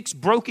to fix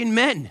broken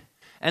men.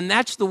 And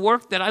that's the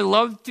work that I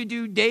love to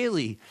do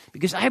daily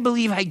because I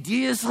believe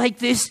ideas like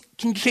this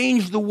can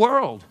change the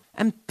world.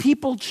 And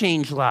people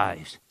change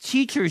lives.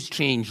 Teachers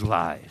change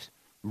lives.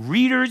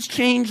 Readers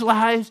change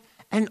lives.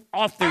 And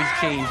authors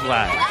change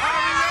lives.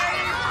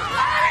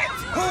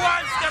 Who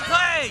wants to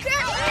play?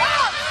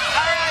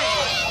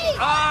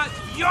 All right.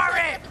 You're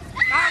it.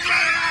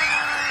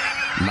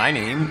 My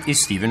name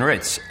is Stephen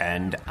Ritz,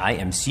 and I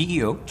am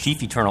CEO,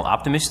 Chief Eternal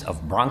Optimist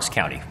of Bronx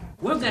County.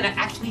 We're going to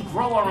actually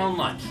grow our own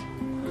lunch.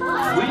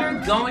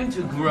 We're going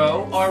to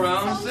grow our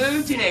own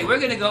food today. We're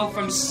going to go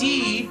from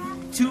seed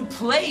to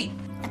plate.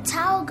 A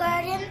towel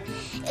garden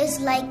is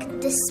like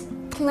this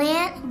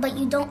plant, but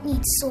you don't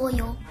need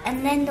soil.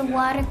 And then the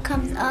water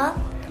comes up,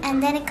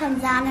 and then it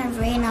comes down and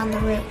rain on the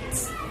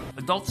roots.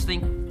 Adults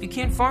think you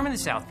can't farm in the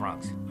South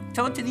Bronx.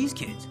 Tell it to these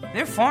kids.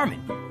 They're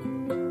farming.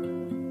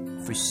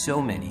 For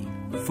so many,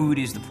 food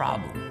is the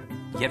problem.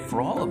 Yet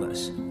for all of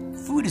us,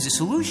 food is a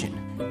solution.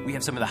 We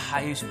have some of the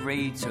highest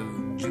rates of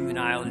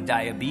juvenile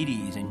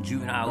diabetes and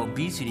juvenile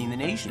obesity in the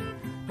nation.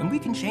 And we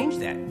can change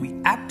that.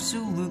 We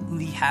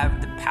absolutely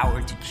have the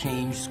power to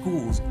change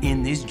schools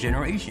in this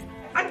generation.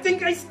 I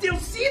think I still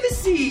see the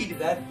seed.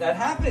 That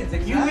happens,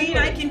 exactly. You mean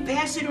I can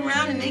pass it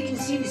around and they can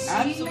see the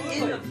seed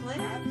in the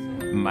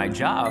plant? My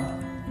job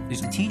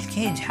is to teach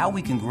kids how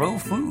we can grow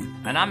food.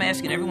 And I'm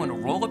asking everyone to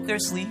roll up their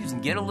sleeves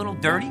and get a little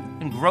dirty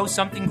and grow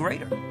something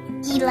greater.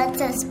 He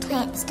lets us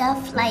plant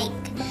stuff like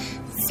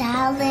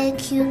salad,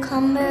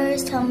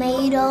 cucumbers,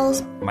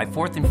 tomatoes. My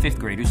 4th and 5th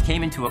graders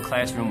came into a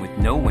classroom with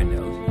no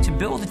windows to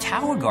build a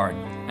tower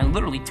garden and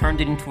literally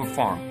turned it into a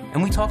farm.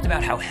 And we talked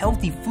about how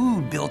healthy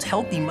food builds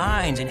healthy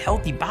minds and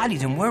healthy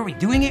bodies, and where are we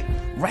doing it?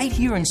 Right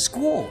here in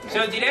school.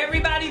 So did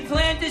everybody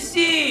plant a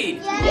seed?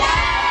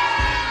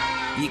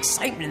 Yeah! The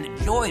excitement and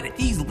the joy that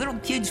these little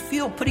kids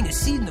feel putting a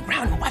seed in the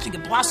ground and watching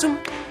it blossom.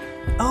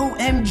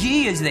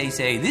 OMG, as they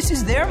say, this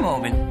is their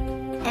moment.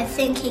 I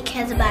think he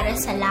cares about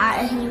us a lot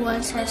and he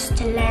wants us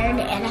to learn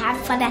and have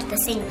fun at the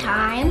same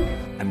time.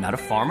 I'm not a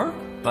farmer,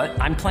 but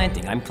I'm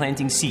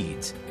planting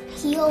seeds.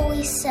 He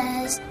always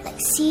says,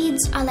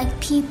 seeds are like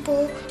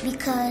people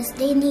because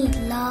they need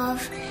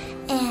love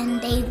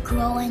and they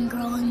grow and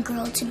grow and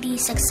grow to be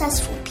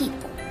successful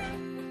people.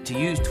 To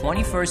use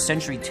 21st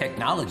century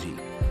technology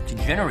to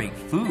generate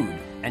food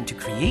and to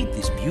create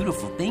this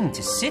beautiful thing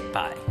to sit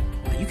by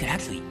that you can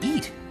actually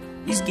eat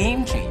is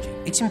game-changing.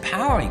 It's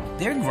empowering.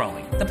 They're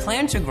growing. The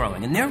plants are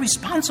growing, and they're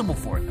responsible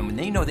for it. And when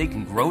they know they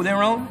can grow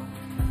their own,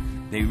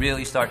 they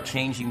really start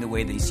changing the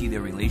way they see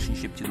their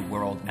relationship to the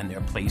world and their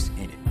place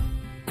in it.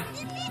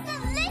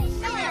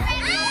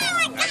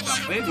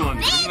 Big one.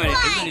 You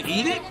gonna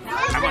eat it?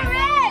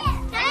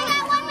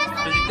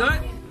 Is it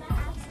good?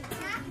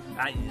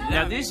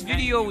 Now, this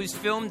video was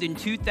filmed in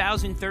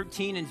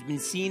 2013 and has been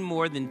seen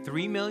more than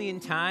 3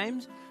 million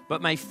times.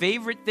 But my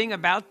favorite thing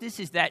about this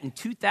is that in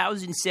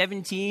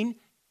 2017,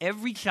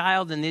 every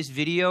child in this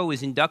video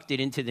was inducted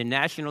into the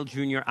National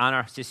Junior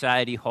Honor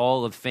Society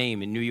Hall of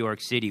Fame in New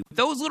York City.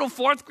 Those little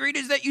 4th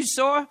graders that you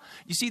saw,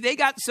 you see, they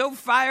got so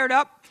fired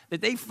up that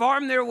they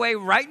farmed their way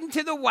right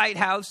into the White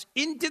House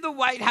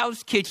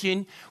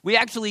kitchen. We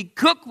actually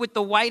cook with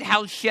the White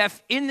House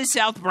chef in the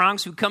South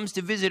Bronx who comes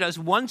to visit us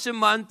once a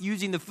month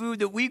using the food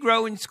that we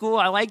grow in school.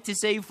 I like to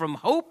say from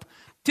hope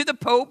to the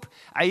Pope.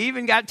 I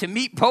even got to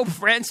meet Pope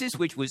Francis,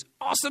 which was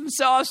awesome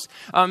sauce.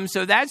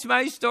 So that's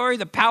my story,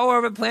 the power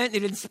of a plant.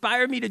 It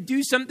inspired me to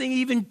do something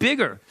even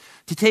bigger,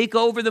 to take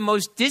over the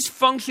most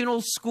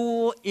dysfunctional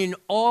school in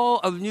all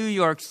of New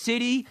York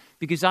City,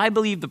 because I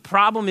believe the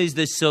problem is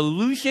the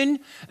solution,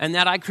 and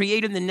that I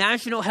created the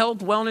National Health,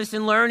 Wellness,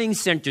 and Learning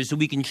Center so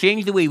we can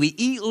change the way we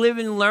eat, live,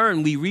 and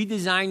learn. We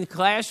redesigned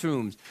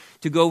classrooms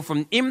to go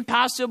from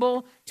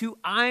impossible to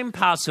I'm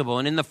possible.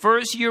 And in the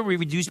first year, we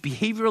reduced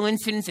behavioral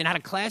incidents and out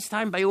of class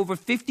time by over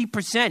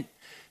 50%.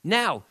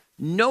 Now,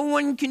 no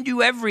one can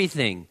do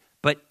everything,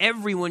 but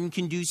everyone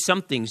can do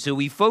something. So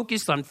we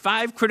focused on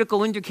 5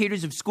 critical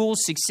indicators of school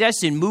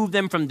success and moved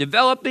them from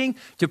developing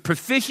to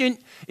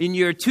proficient. In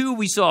year 2,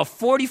 we saw a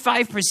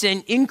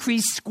 45%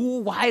 increase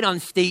school-wide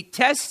on state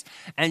tests.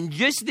 And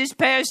just this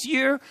past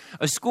year,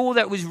 a school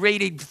that was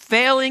rated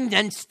failing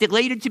and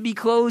slated to be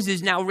closed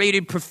is now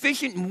rated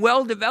proficient and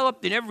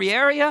well-developed in every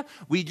area.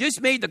 We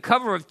just made the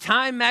cover of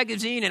Time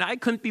magazine, and I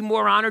couldn't be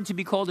more honored to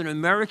be called an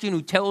American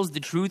who tells the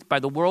truth by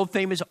the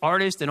world-famous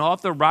artist and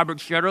author Robert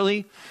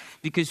Shetterly.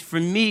 Because for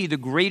me, the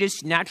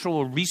greatest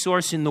natural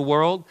resource in the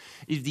world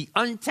is the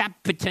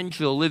untapped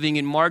potential living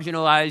in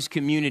marginalized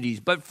communities.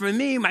 But for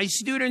me, my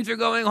students are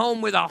going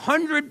home with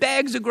 100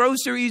 bags of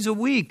groceries a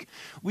week.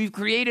 We've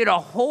created a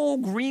whole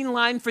green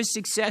line for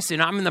success,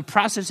 and I'm in the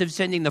process of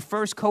sending the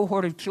first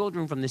cohort of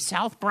children from the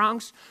South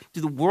Bronx to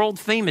the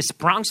world-famous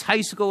Bronx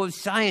High School of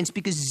Science,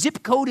 because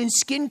zip code and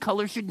skin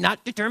color should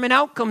not determine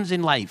outcomes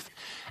in life.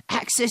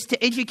 Access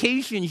to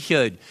education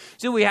should.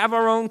 So we have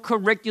our own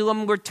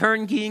curriculum. We're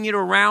turnkeying it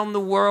around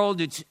the world.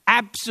 It's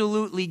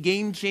absolutely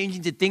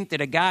game-changing to think that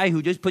a guy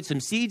who just put some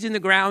seeds in the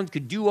ground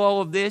could do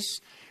all of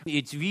this.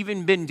 It's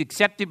even been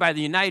accepted by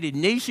the United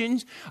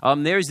Nations.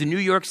 There's the New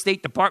York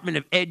State Department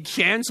of Ed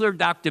Chancellor,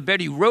 Dr.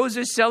 Betty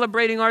Rosa,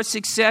 celebrating our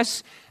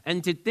success.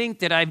 And to think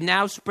that I've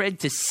now spread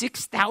to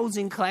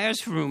 6,000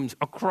 classrooms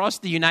across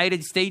the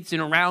United States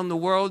and around the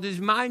world is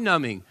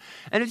mind-numbing.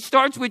 And it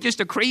starts with just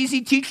a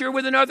crazy teacher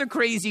with another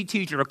crazy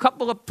teacher, a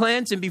couple of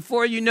plants, and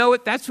before you know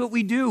it, that's what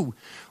we do.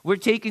 We're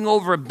taking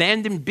over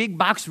abandoned big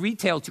box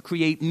retail to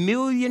create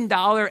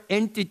million-dollar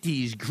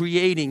entities,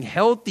 creating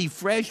healthy,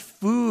 fresh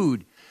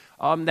food.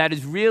 That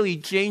is really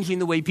changing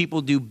the way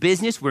people do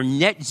business. We're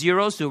net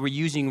zero, so we're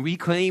using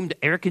reclaimed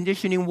air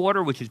conditioning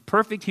water, which is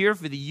perfect here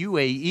for the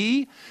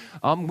UAE.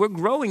 We're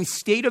growing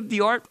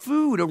state-of-the-art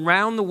food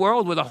around the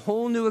world with a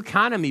whole new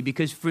economy,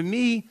 because for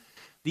me,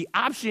 the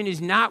option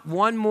is not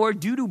one more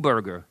doo-doo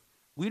burger.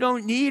 We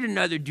don't need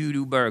another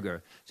doo-doo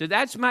burger. So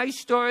that's my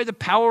story, the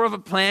power of a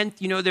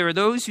plant. You know, there are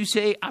those who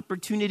say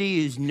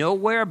opportunity is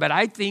nowhere, but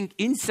I think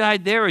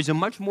inside there is a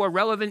much more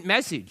relevant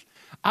message.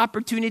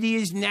 Opportunity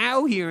is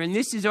now here, and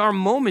this is our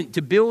moment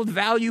to build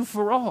value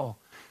for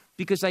all,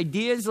 because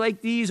ideas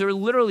like these are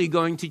literally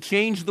going to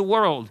change the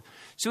world.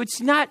 So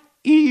it's not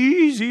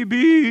easy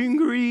being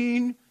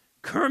green.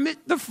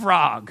 Kermit the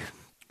Frog.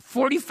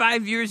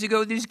 45 years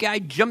ago, this guy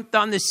jumped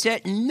on the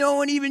set and no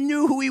one even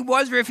knew who he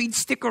was or if he'd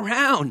stick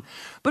around.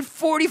 But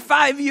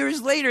 45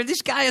 years later,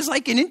 this guy is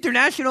like an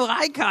international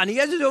icon. He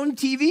has his own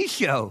TV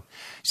show.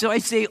 So I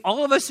say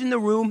all of us in the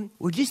room,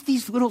 we're just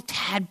these little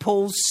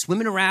tadpoles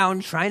swimming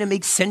around trying to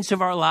make sense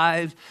of our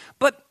lives.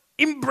 But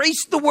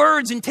embrace the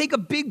words and take a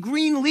big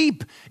green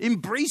leap.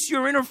 Embrace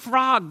your inner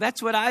frog.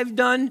 That's what I've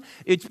done.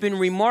 It's been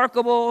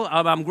remarkable.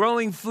 I'm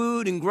growing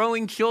food and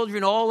growing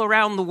children all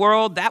around the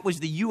world. That was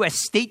the U.S.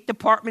 State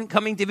Department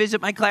coming to visit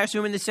my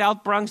classroom in the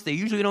South Bronx. They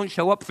usually don't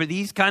show up for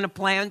these kind of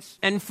plants.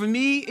 And for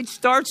me, it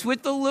starts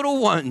with the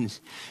little ones.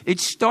 It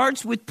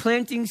starts with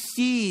planting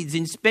seeds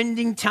and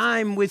spending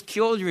time with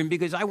children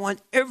because I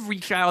want every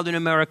child in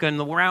America and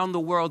around the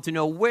world to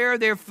know where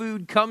their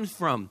food comes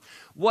from,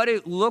 what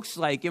it looks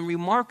like. And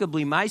remarkably,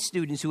 my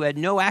students who had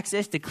no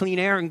access to clean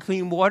air and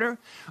clean water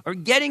are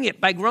getting it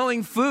by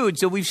growing food.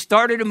 So we've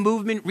started a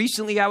movement.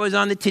 Recently, I was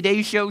on the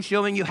Today Show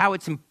showing you how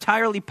it's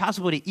entirely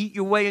possible to eat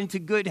your way into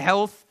good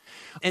health.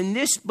 And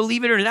this,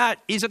 believe it or not,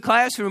 is a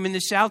classroom in the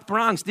South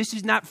Bronx. This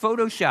is not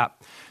Photoshop.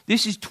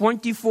 This is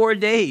 24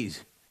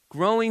 days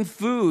growing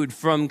food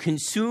from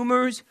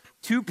consumers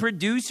to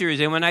producers.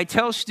 And when I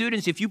tell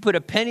students, if you put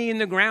a penny in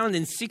the ground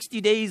and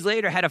 60 days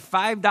later had a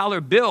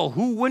 $5 bill,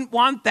 who wouldn't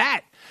want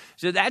that?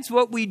 So that's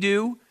what we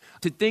do.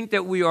 To think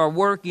that we are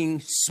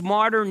working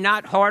smarter,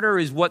 not harder,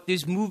 is what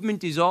this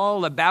movement is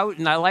all about.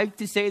 And I like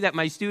to say that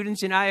my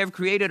students and I have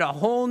created a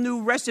whole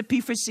new recipe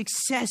for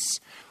success,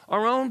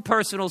 our own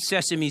personal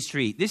Sesame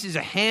Street. This is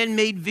a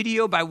handmade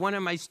video by one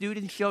of my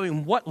students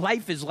showing what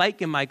life is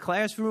like in my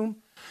classroom.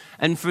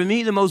 And for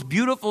me, the most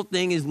beautiful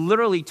thing is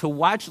literally to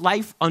watch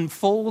life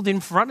unfold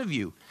in front of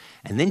you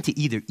and then to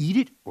either eat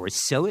it or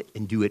sell it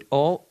and do it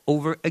all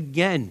over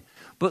again.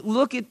 But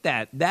look at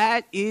that.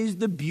 That is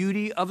the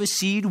beauty of a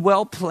seed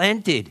well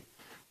planted.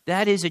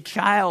 That is a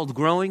child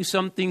growing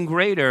something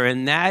greater.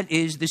 And that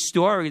is the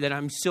story that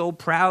I'm so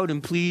proud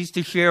and pleased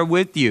to share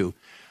with you.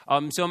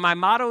 So my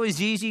motto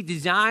is easy: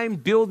 design,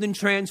 build, and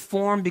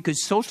transform,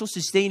 because social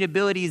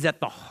sustainability is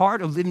at the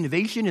heart of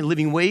innovation and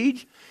living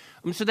wage.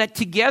 So that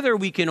together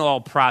we can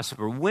all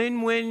prosper.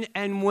 Win, win,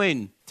 and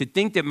win. To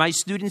think that my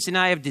students and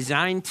I have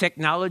designed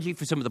technology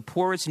for some of the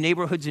poorest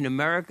neighborhoods in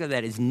America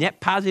that is net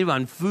positive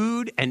on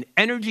food and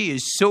energy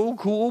is so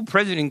cool.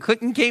 President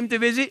Clinton came to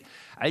visit.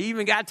 I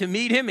even got to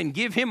meet him and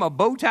give him a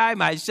bow tie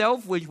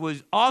myself, which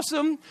was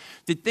awesome.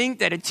 To think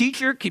that a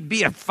teacher could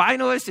be a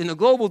finalist in the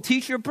Global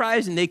Teacher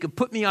Prize and they could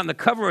put me on the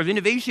cover of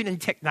Innovation and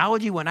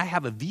Technology when I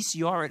have a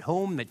VCR at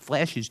home that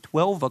flashes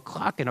 12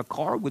 o'clock in a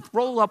car with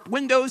roll-up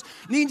windows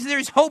means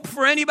there's hope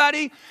for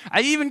anybody.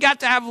 I even got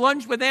to have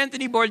lunch with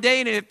Anthony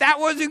Bourdain, and if that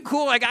wasn't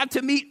cool, I got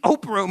to meet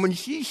Oprah. When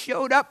she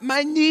showed up,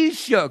 my knees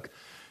shook.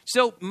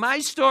 So my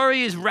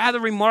story is rather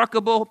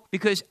remarkable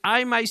because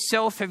I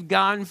myself have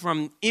gone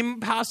from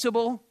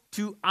impossible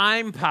to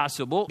I'm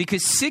possible.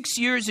 Because 6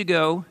 years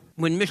ago,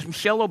 when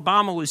Michelle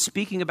Obama was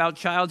speaking about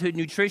childhood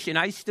nutrition,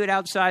 I stood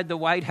outside the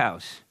White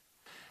House.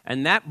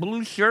 And that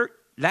blue shirt,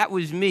 that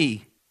was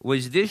me,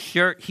 was this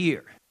shirt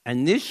here.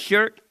 And this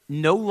shirt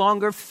no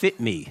longer fit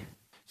me.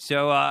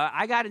 So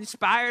I got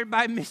inspired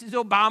by Mrs.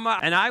 Obama,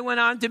 and I went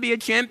on to be a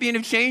champion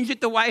of change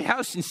at the White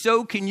House, and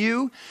so can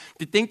you.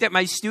 To think that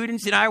my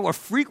students and I were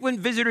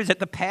frequent visitors at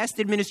the past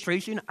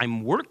administration.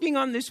 I'm working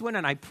on this one,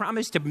 and I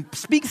promise to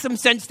speak some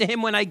sense to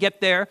him when I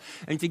get there,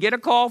 and to get a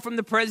call from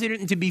the president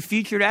and to be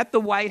featured at the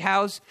White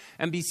House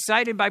and be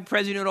cited by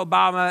President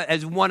Obama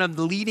as one of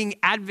the leading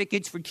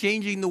advocates for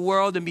changing the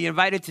world and be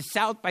invited to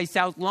South by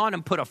South Lawn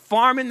and put a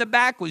farm in the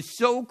back was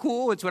so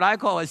cool. It's what I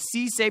call a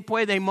si se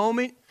puede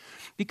moment.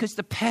 Because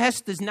the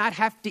past does not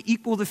have to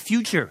equal the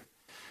future.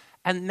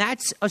 And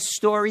that's a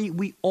story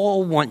we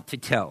all want to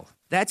tell.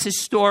 That's a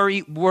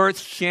story worth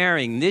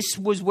sharing. This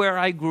was where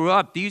I grew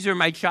up. These are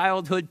my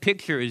childhood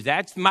pictures.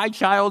 That's my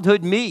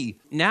childhood me.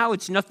 Now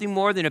it's nothing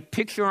more than a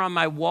picture on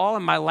my wall,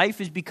 and my life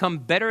has become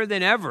better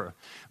than ever.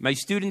 My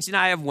students and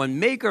I have won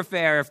Maker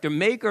Faire after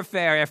Maker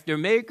Faire after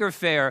Maker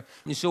Faire.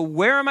 And so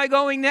where am I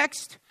going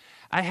next?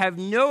 I have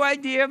no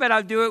idea, but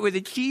I'll do it with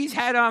a cheese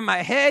hat on my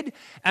head.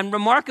 And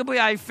remarkably,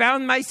 I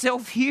found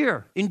myself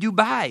here in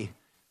Dubai,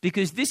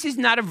 because this is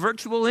not a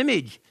virtual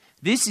image.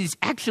 This is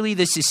actually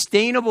the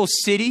sustainable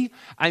city.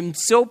 I'm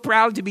so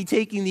proud to be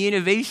taking the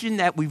innovation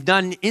that we've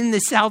done in the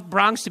South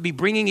Bronx to be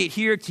bringing it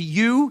here to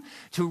you,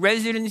 to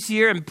residents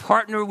here, and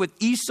partner with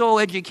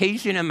eSoul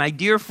Education and my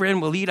dear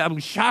friend Walid Abu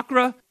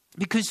Shakra.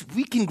 Because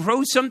we can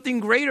grow something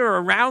greater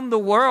around the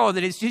world.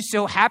 And it's just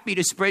so happy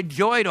to spread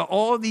joy to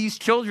all these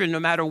children, no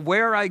matter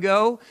where I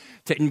go,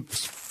 to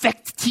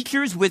infect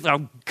teachers with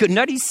a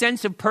nutty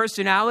sense of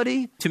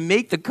personality, to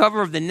make the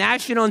cover of the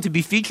National and to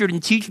be featured in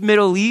Teach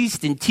Middle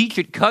East and Teach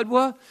at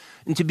Qudwa.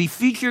 And to be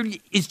featured,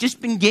 it's just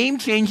been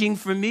game-changing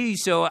for me.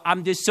 So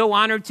I'm just so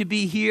honored to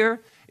be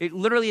here. It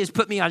literally has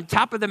put me on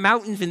top of the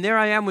mountains, and there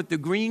I am with the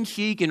green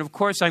cheek. And, of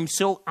course, I'm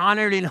so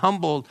honored and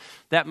humbled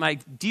that my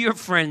dear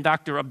friend,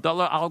 Dr.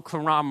 Abdullah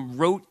Al-Karam,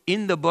 wrote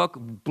in the book,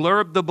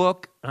 blurbed the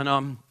book,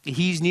 and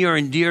he's near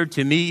and dear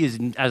to me,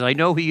 as I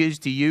know he is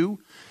to you.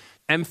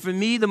 And for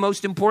me, the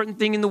most important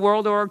thing in the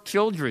world are our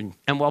children.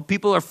 And while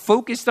people are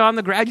focused on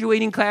the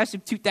graduating class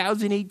of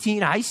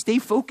 2018, I stay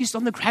focused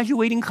on the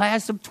graduating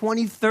class of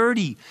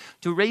 2030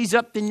 to raise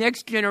up the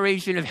next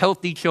generation of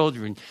healthy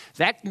children.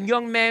 That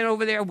young man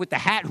over there with the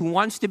hat who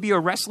wants to be a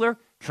wrestler,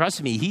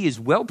 trust me, he is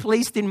well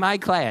placed in my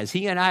class.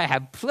 He and I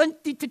have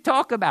plenty to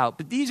talk about,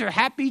 but these are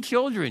happy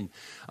children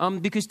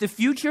because the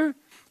future,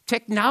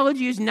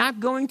 technology is not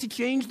going to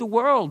change the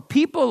world.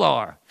 People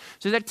are,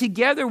 so that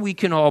together we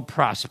can all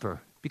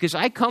prosper. Because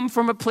I come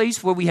from a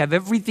place where we have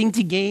everything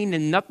to gain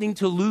and nothing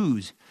to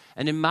lose.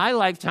 And in my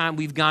lifetime,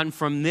 we've gone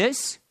from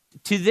this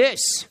to this.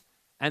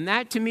 And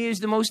that, to me, is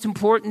the most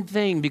important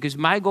thing, because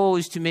my goal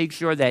is to make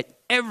sure that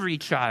every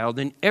child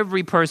and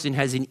every person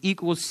has an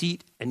equal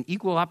seat, an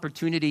equal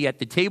opportunity at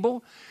the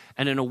table.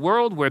 And in a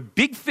world where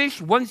big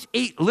fish once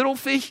ate little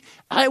fish,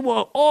 I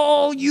want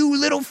all you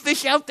little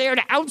fish out there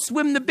to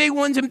outswim the big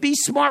ones and be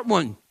smart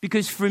ones.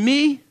 Because for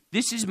me,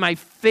 this is my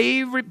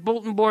favorite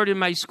bulletin board in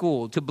my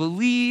school, to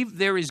believe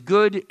there is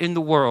good in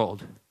the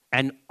world.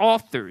 And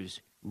authors,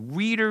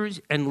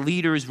 readers, and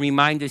leaders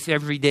remind us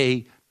every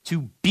day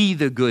to be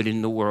the good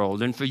in the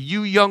world. And for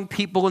you young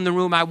people in the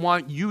room, I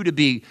want you to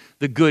be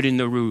the good in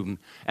the room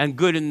and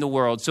good in the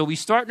world. So we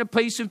start in a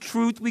place of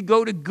truth. We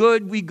go to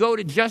good. We go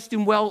to just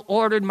and well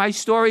ordered. My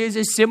story is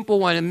a simple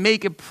one, and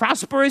make it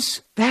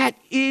prosperous. That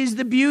is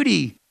the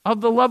beauty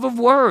of the love of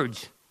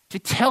words. To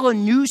tell a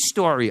new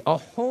story, a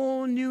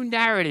whole new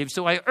narrative.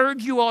 So I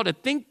urge you all to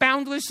think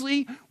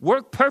boundlessly,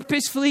 work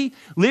purposefully,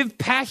 live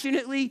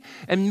passionately,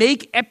 and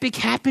make epic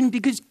happen,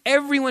 because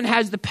everyone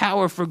has the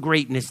power for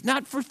greatness.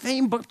 Not for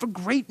fame, but for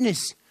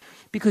greatness.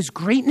 Because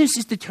greatness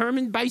is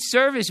determined by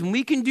service, and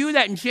we can do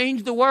that and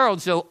change the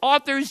world. So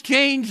authors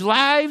change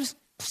lives.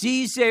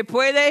 Si se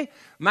puede.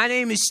 My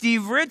name is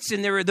Steve Ritz,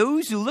 and there are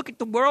those who look at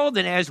the world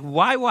and ask,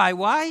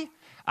 why?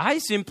 I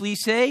simply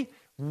say,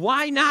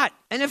 why not?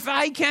 And if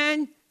I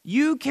can,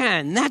 you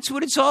can. That's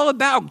what it's all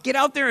about. Get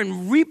out there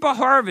and reap a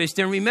harvest.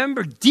 And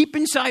remember, deep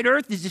inside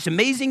Earth is this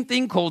amazing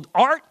thing called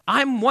art.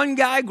 I'm one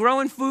guy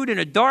growing food in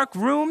a dark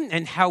room,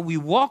 and how we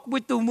walk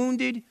with the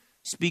wounded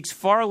speaks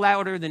far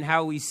louder than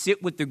how we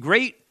sit with the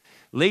great.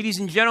 Ladies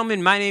and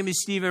gentlemen, my name is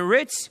Stephen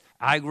Ritz.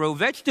 I grow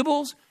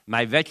vegetables.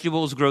 My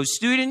vegetables grow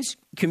students,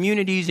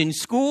 communities, and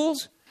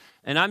schools.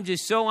 And I'm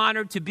just so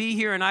honored to be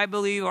here, and I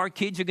believe our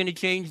kids are going to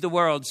change the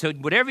world. So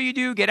whatever you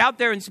do, get out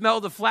there and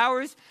smell the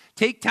flowers.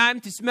 Take time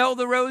to smell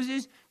the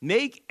roses.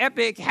 Make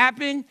epic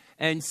happen.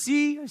 And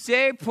si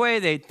se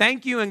puede.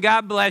 Thank you, and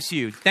God bless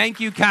you.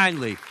 Thank you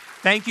kindly.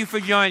 Thank you for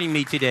joining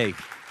me today.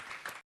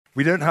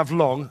 We don't have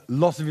long,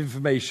 lots of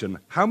information.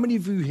 How many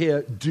of you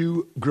here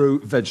do grow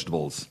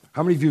vegetables?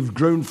 How many of you have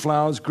grown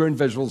flowers, grown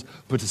vegetables,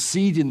 put a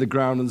seed in the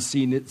ground and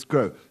seen it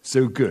grow?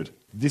 So good.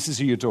 This is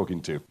who you're talking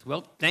to.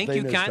 Well, thank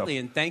you kindly,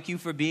 and thank you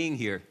for being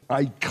here.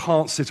 I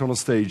can't sit on a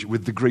stage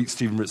with the great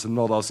Stephen Ritz and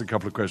not ask a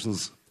couple of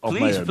questions of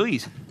my own.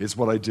 Please. It's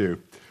what I do.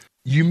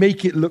 You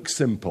make it look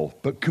simple,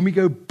 but can we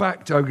go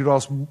back to, I could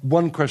ask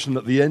one question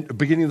at the end,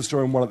 beginning of the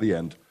story and one at the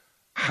end.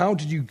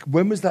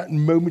 When was that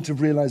moment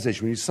of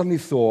realization when you suddenly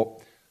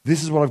thought,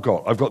 this is what I've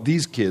got. I've got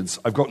these kids,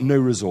 I've got no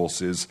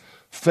resources,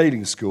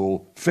 failing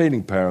school,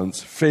 failing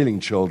parents, failing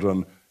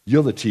children.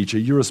 You're the teacher,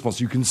 you're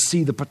responsible. You can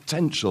see the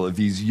potential of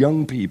these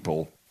young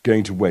people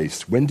going to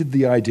waste. When did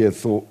the idea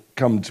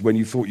come to when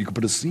you thought you could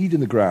put a seed in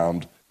the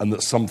ground and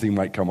that something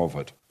might come of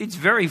it? It's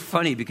very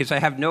funny because I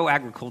have no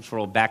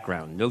agricultural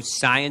background, no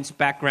science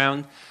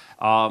background,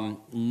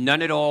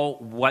 none at all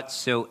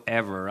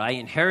whatsoever. I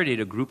inherited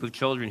a group of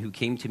children who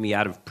came to me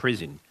out of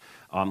prison.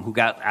 Who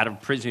got out of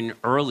prison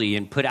early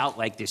and put out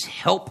like this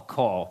help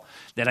call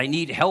that I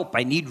need help,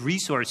 I need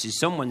resources,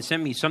 someone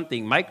send me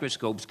something,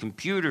 microscopes,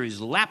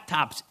 computers,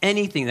 laptops,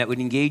 anything that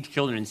would engage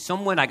children.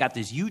 And I got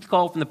this huge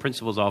call from the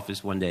principal's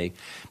office one day,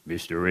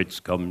 Mr. Ritz,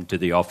 come to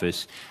the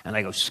office. And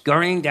I go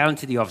scurrying down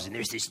to the office, and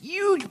there's this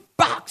huge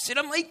box. And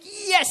I'm like,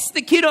 yes,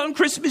 the kid on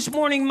Christmas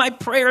morning, my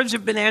prayers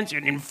have been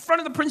answered. In front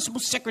of the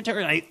principal's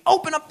secretary, I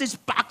open up this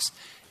box,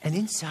 and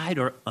inside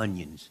are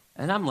onions.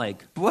 And I'm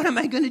like, what am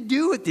I going to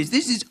do with this?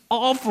 This is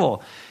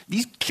awful.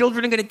 These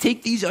children are going to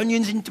take these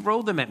onions and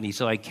throw them at me.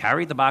 So I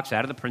carried the box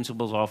out of the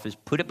principal's office,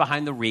 put it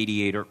behind the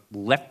radiator,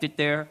 left it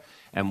there.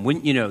 And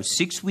when,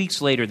 6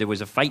 weeks later, there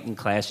was a fight in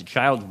class. A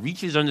child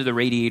reaches under the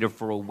radiator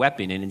for a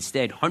weapon, and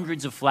instead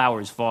hundreds of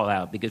flowers fall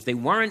out because they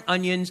weren't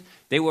onions,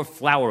 they were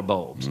flower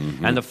bulbs.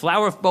 Mm-hmm. And the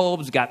flower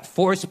bulbs got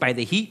forced by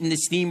the heat and the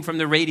steam from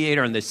the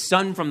radiator and the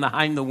sun from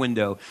behind the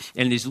window.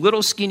 And this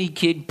little skinny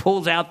kid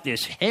pulls out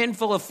this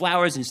handful of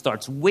flowers and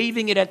starts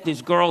waving it at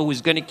this girl who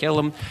was going to kill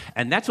him.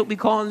 And that's what we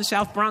call in the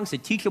South Bronx a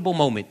teachable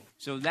moment.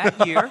 So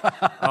that year,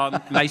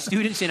 my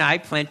students and I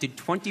planted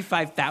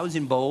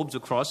 25,000 bulbs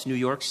across New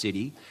York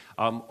City.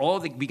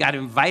 We got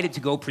invited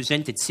to go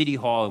present at City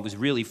Hall. It was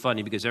really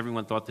funny because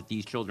everyone thought that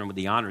these children were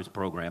the honors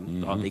program.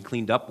 Mm-hmm. They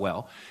cleaned up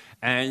well.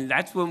 And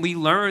that's when we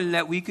learned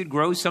that we could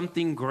grow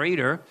something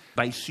greater.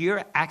 By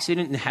sheer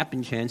accident and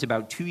happen chance,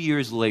 about 2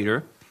 years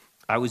later,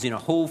 I was in a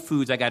Whole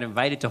Foods. I got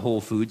invited to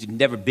Whole Foods. I'd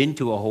never been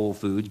to a Whole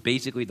Foods.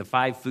 Basically, the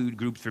 5 food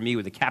groups for me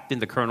were the captain,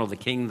 the colonel, the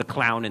king, the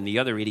clown, and the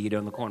other idiot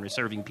on the corner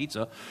serving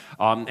pizza.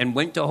 And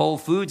went to Whole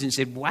Foods and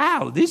said,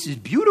 wow, this is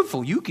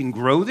beautiful. You can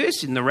grow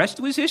this, and the rest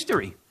was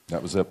history.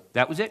 That was it.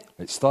 That was it.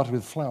 It started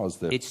with flowers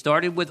there. It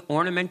started with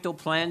ornamental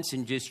plants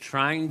and just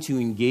trying to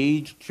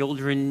engage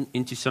children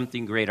into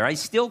something greater. I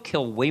still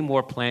kill way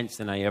more plants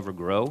than I ever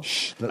grow.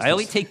 I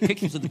only take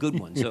pictures of the good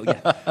ones. So,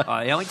 yeah,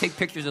 I only take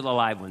pictures of the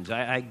live ones.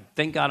 I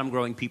thank God I'm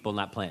growing people,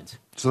 not plants.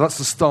 So that's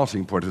the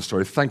starting point of the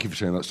story. Thank you for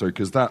sharing that story,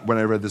 because when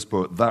I read this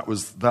book, that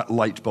was that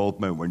light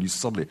bulb moment when you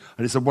suddenly,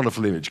 and it's a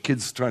wonderful image,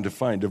 kids trying to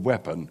find a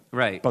weapon.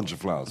 Right. Bunch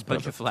of flowers. A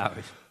bunch of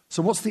flowers.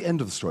 So what's the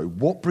end of the story?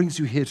 What brings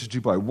you here to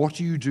Dubai? What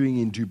are you doing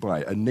in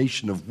Dubai? A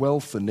nation of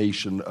wealth, a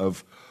nation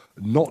of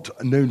not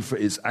known for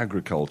its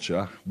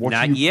agriculture.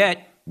 Not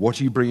yet.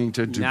 What are you bringing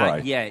to Dubai?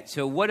 Not yet.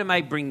 So what am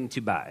I bringing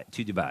to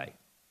Dubai?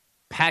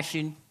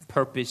 Passion,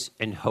 purpose,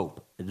 and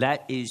hope.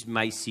 That is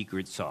my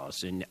secret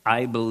sauce. And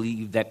I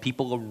believe that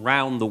people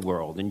around the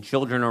world and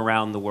children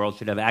around the world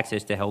should have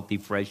access to healthy,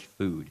 fresh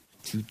food.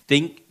 To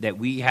think that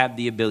we have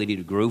the ability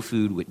to grow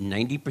food with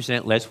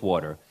 90% less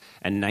water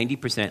and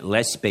 90%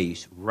 less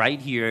space right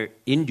here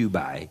in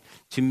Dubai,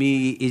 to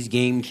me, is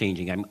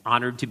game-changing. I'm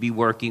honored to be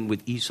working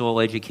with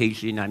ESOL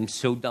Education. I'm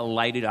so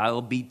delighted.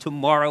 I'll be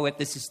tomorrow at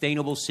the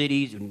Sustainable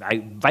Cities, and I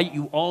invite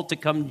you all to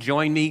come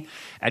join me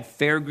at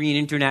Fairgreen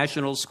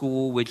International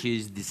School, which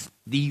is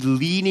the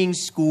leading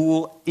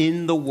school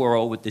in the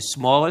world with the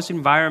smallest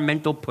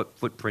environmental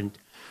footprint,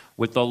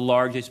 with the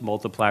largest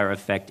multiplier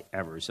effect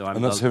ever. So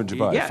and that's here in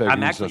Dubai. Yeah, Fairgreen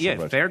I'm actually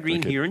Fairgreen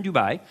okay. Here in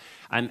Dubai.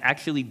 I'm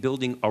actually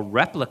building a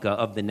replica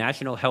of the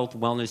National Health,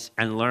 Wellness,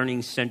 and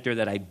Learning Center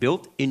that I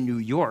built in New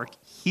York,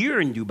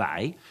 here in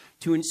Dubai,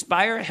 to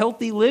inspire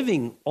healthy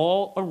living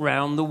all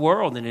around the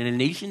world. And in a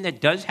nation that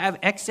does have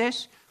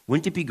excess,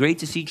 wouldn't it be great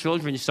to see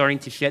children starting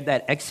to shed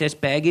that excess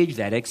baggage,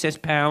 that excess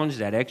pounds,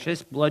 that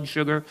excess blood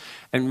sugar,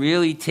 and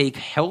really take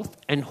health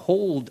and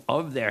hold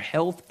of their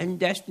health and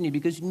destiny?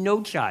 Because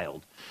no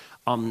child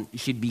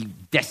should be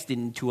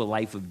destined to a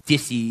life of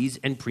disease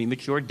and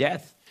premature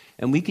death.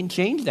 And we can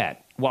change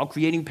that while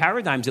creating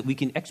paradigms that we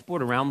can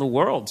export around the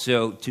world.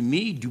 So to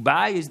me,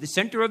 Dubai is the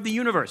center of the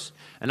universe.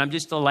 And I'm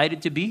just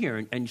delighted to be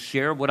here and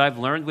share what I've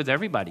learned with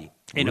everybody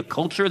in a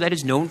culture that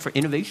is known for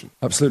innovation.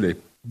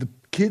 Absolutely. The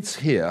kids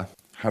here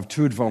have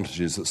 2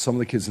 advantages that some of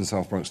the kids in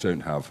South Bronx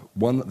don't have.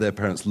 One, that their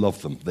parents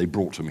love them. They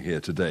brought them here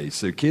today.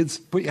 So kids,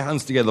 put your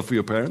hands together for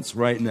your parents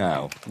right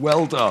now.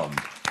 Well done.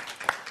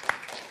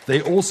 They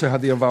also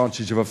have the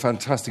advantage of a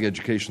fantastic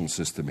educational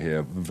system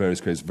here, various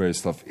grades, various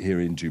stuff here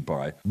in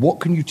Dubai. What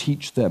can you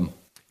teach them?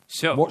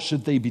 So, what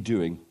should they be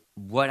doing?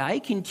 What I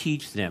can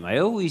teach them, I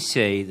always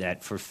say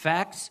that for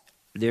facts,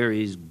 there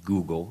is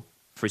Google.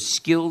 For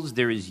skills,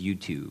 there is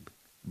YouTube.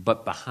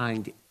 But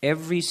behind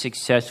every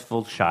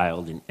successful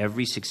child and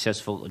every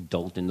successful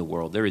adult in the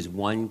world, there is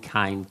one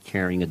kind,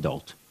 caring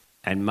adult.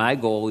 And my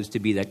goal is to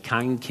be that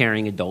kind,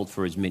 caring adult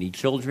for as many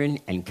children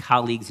and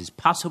colleagues as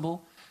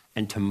possible,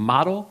 and to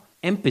model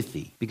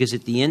empathy, because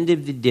at the end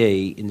of the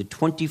day, in the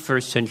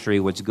 21st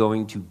century, what's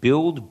going to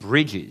build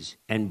bridges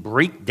and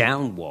break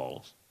down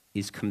walls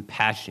is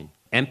compassion,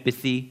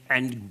 empathy,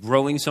 and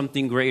growing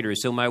something greater.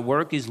 So my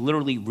work is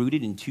literally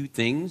rooted in 2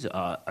 things,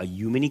 a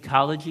human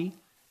ecology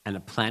and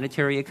a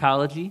planetary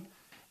ecology.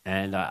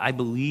 And I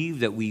believe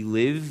that we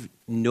live,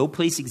 no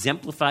place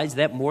exemplifies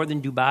that more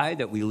than Dubai,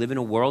 that we live in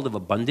a world of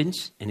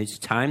abundance, and it's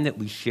time that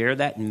we share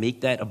that and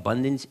make that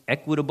abundance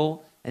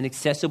equitable and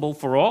accessible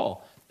for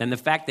all. And the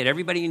fact that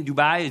everybody in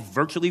Dubai is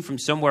virtually from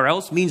somewhere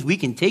else means we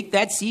can take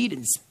that seed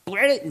and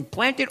spread it and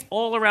plant it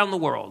all around the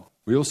world.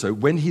 We also,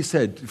 when he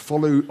said,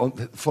 follow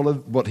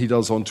what he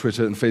does on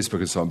Twitter and Facebook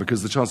and so on,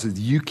 because the chances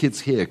you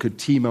kids here could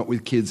team up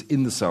with kids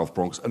in the South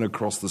Bronx and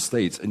across the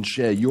States and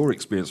share your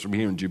experience from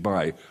here in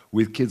Dubai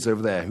with kids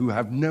over there who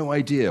have no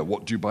idea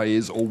what Dubai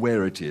is or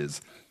where it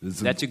is.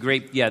 That's a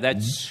great,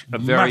 that's a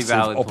very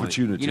valid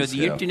opportunity. You know,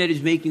 the internet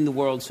is making the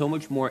world so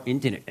much more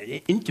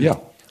intimate. Yeah.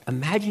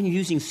 Imagine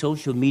using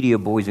social media,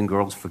 boys and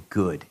girls, for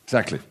good.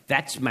 Exactly.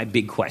 That's my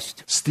big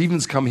quest.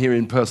 Stephen's come here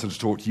in person to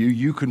talk to you.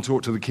 You can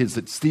talk to the kids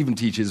that Stephen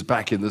teaches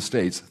back in the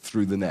States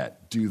through the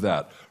net. Do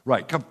that.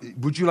 Right. Come,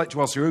 would you like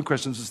to ask your own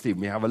questions to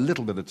Stephen? We have a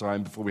little bit of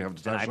time before we have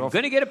to dash off. I'm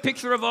going to get a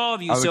picture of all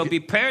of you, so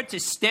be prepared to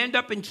stand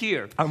up and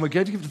cheer. And we're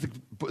going to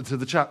give to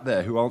the chap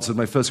there who answered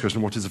my first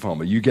question, what is a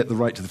farmer? You get the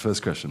right to the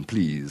first question,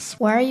 please.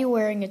 Why are you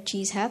wearing a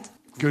cheese hat?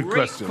 Great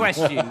question.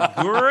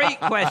 Great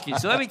question.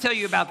 So let me tell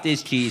you about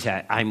this cheese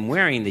hat. I'm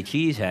wearing the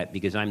cheese hat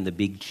because I'm the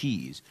big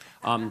cheese.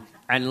 And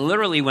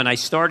literally, when I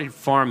started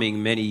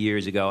farming many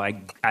years ago,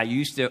 I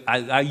used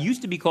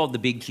to be called the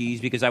big cheese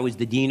because I was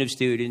the dean of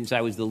students.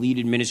 I was the lead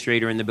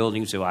administrator in the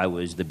building, so I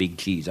was the big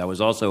cheese. I was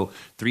also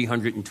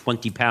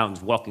 320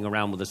 pounds walking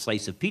around with a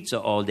slice of pizza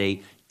all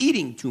day,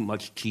 eating too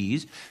much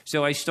cheese.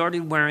 So I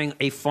started wearing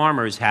a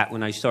farmer's hat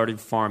when I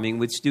started farming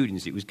with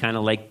students. It was kind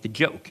of like the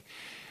joke.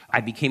 I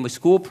became a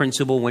school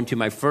principal, went to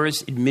my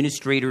first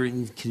administrator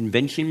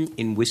convention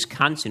in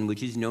Wisconsin,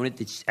 which is known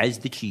as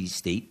the cheese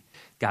state.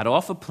 got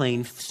off a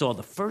plane, saw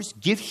the first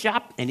gift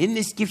shop, and in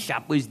this gift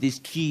shop was this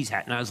cheese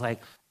hat. And I was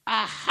like,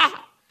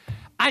 aha,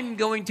 I'm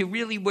going to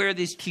really wear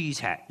this cheese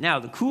hat. Now,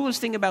 the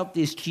coolest thing about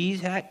this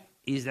cheese hat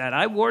is that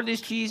I wore this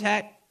cheese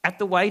hat at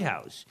the White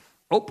House.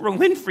 Oprah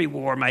Winfrey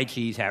wore my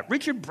cheese hat.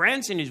 Richard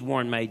Branson has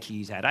worn my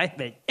cheese hat. I've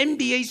had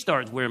NBA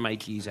stars wear my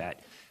cheese hat.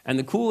 And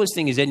the coolest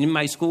thing is that in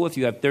my school, if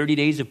you have 30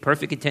 days of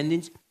perfect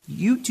attendance,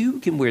 you too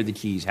can wear the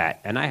cheese hat.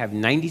 And I have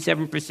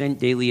 97%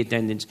 daily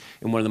attendance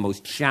in one of the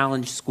most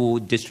challenged school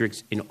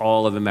districts in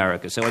all of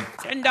America. So a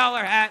 $10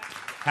 hat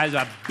has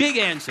a big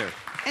answer.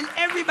 And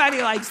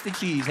everybody likes the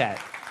cheese hat.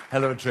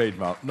 Hello,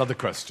 Trademark. Another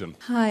question.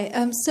 Hi.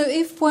 So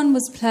if one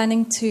was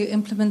planning to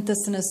implement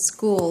this in a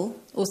school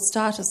or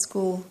start a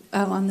school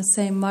on the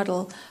same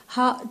model,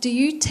 how do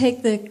you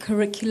take the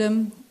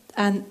curriculum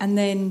and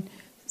then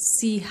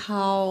see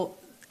how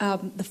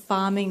the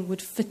farming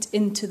would fit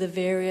into the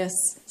various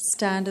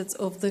standards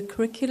of the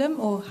curriculum?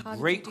 Or how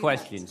Great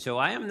question. So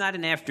I am not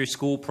an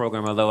after-school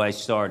program, although I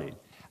started.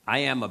 I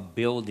am a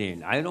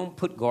build-in. I don't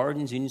put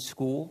gardens in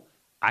school.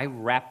 I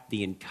wrap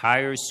the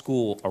entire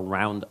school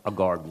around a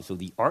garden. So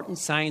the art and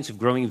science of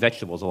growing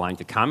vegetables aligned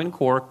to Common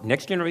Core,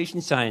 Next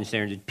Generation Science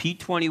Standards,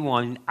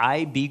 P21,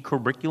 IB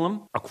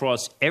curriculum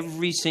across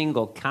every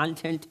single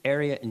content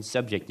area and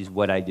subject is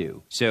what I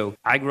do. So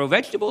I grow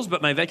vegetables,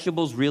 but my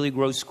vegetables really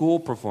grow school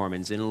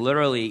performance. And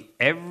literally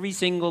every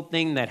single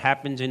thing that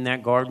happens in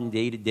that garden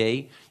day to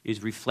day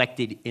is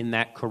reflected in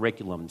that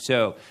curriculum.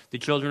 So the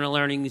children are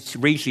learning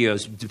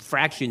ratios,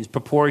 fractions,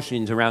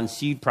 proportions around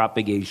seed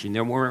propagation.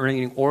 They're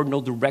learning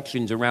ordinal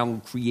directions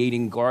around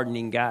creating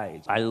gardening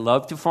guides. I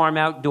love to farm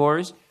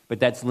outdoors, but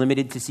that's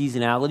limited to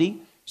seasonality.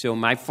 So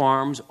my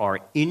farms are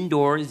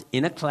indoors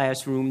in a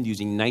classroom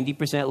using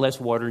 90%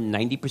 less water,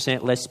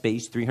 90% less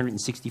space,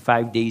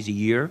 365 days a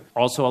year.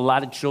 Also, a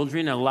lot of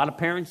children and a lot of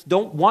parents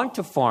don't want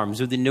to farm.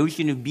 So the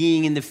notion of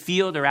being in the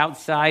field or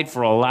outside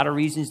for a lot of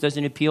reasons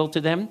doesn't appeal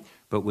to them.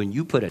 But when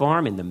you put a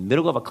farm in the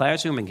middle of a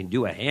classroom and can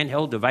do a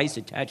handheld device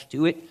attached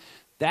to it,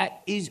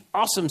 that is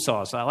awesome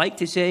sauce. I like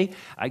to say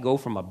I go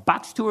from a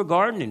box to a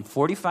garden in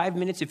 45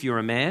 minutes if you're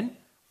a man,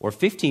 or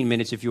 15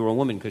 minutes if you're a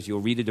woman, because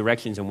you'll read the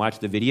directions and watch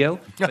the video.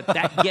 But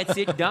that gets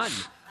it done.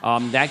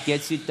 That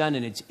gets it done,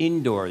 and it's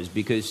indoors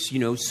because,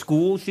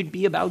 school should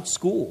be about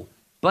school.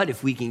 But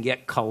if we can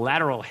get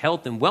collateral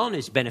health and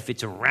wellness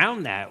benefits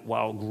around that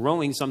while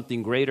growing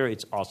something greater,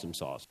 it's awesome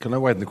sauce. Can I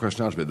widen the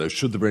question out a bit, though?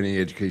 Should there be any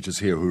educators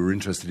here who are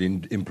interested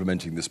in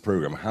implementing this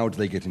program, how do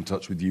they get in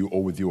touch with you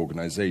or with the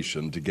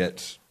organization to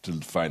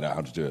find out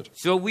how to do it?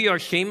 So we are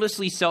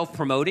shamelessly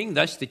self-promoting,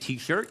 thus the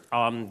T-shirt.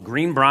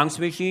 Green Bronx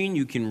Machine,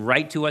 you can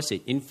write to us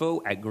at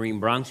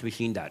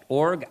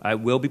info@greenbronxmachine.org. I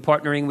will be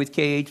partnering with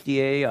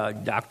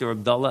KHDA. Dr.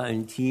 Abdullah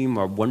and team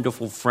are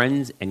wonderful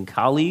friends and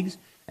colleagues.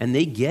 And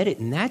they get it.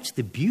 And that's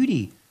the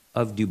beauty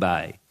of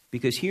Dubai.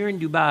 Because here in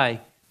Dubai,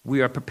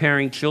 we are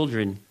preparing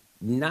children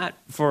not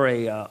for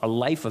a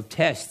life of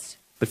tests,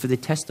 but for the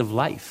test of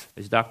life,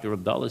 as Dr.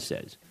 Abdullah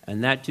says.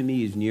 And that, to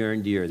me, is near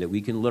and dear, that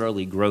we can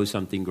literally grow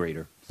something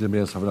greater. Does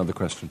anybody else have another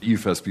question? You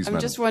first, please, I'm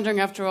madam. just wondering,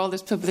 after all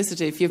this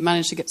publicity, if you've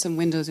managed to get some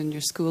windows in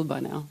your school by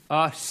now.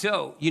 That's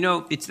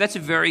a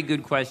very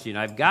good question.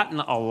 I've gotten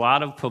a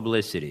lot of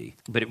publicity,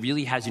 but it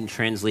really hasn't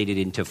translated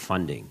into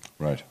funding.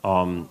 Right.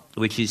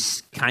 Which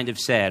is kind of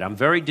sad. I'm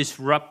very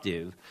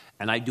disruptive,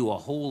 and I do a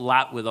whole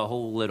lot with a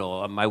whole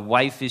little. My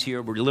wife is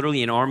here. We're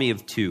literally an army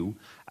of two.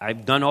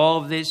 I've done all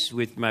of this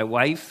with my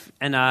wife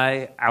and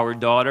our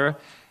daughter,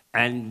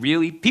 and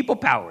really people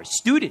power,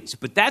 students.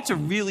 But that's a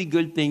really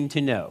good thing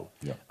to know.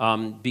 Yeah.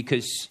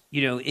 Because,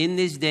 in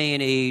this day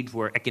and age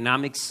where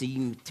economics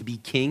seem to be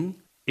king,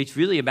 it's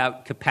really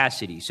about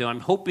capacity. So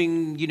I'm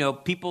hoping,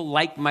 people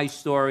like my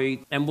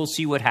story, and we'll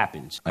see what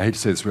happens. I hate to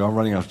say this, we are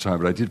running out of time,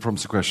 but I did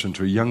promise a question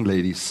to a young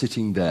lady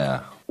sitting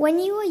there. When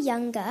you were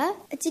younger,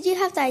 did you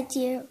have the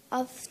idea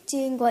of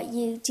doing what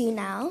you do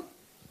now?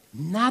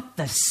 Not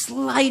the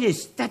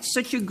slightest. That's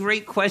such a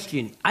great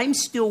question. I'm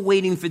still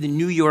waiting for the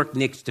New York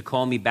Knicks to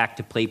call me back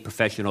to play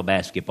professional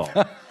basketball.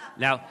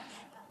 Now,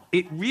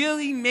 it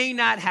really may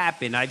not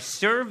happen. I've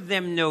served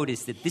them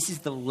notice that this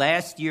is the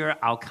last year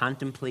I'll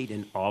contemplate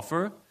an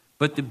offer.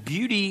 But the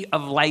beauty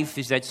of life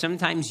is that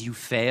sometimes you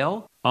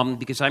fail,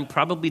 because I'm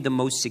probably the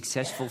most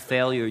successful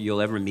failure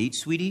you'll ever meet,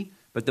 sweetie.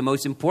 But the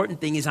most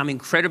important thing is I'm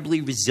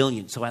incredibly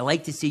resilient. So I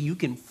like to say you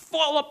can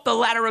fall up the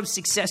ladder of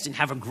success and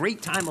have a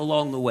great time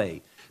along the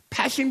way.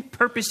 Passion,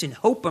 purpose, and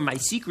hope are my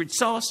secret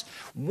sauce.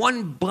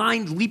 One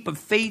blind leap of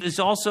faith is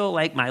also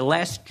like my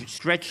last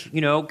stretch,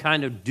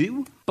 kind of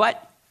do.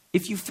 But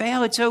if you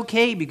fail, it's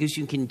okay because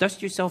you can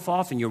dust yourself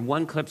off and you're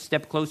one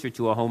step closer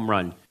to a home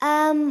run.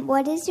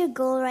 What is your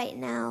goal right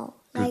now?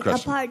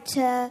 Apart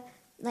to,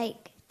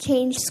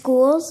 change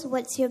schools,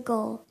 what's your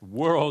goal?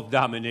 World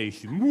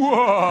domination.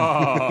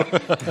 Whoa!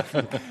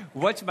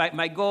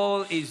 My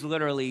goal is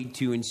literally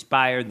to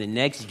inspire the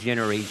next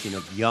generation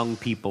of young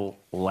people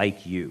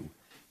like you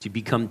to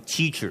become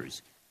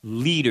teachers,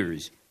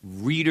 leaders,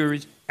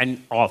 readers,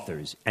 and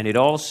authors. And it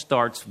all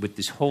starts with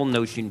this whole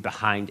notion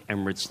behind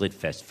Emirates Lit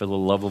Fest, for the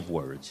love of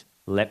words.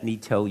 Let me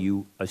tell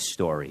you a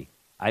story.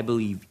 I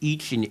believe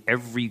each and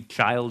every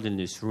child in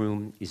this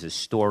room is a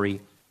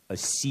story, a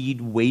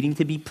seed waiting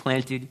to be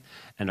planted,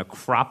 and a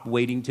crop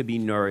waiting to be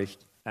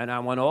nourished. And I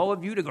want all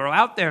of you to go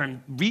out there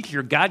and reach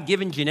your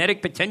God-given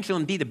genetic potential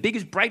and be the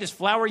biggest, brightest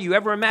flower you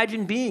ever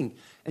imagined being.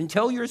 And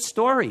tell your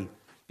story.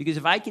 Because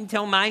if I can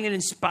tell mine and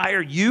inspire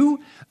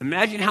you,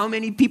 imagine how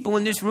many people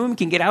in this room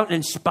can get out and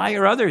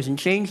inspire others and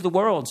change the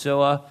world.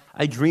 So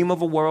I dream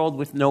of a world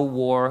with no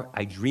war.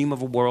 I dream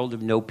of a world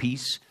of no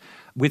peace,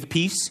 with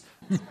peace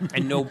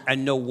and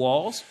no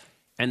walls.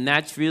 And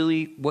that's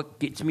really what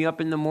gets me up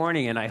in the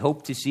morning, and I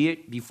hope to see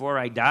it before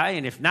I die.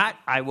 And if not,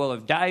 I will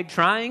have died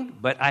trying,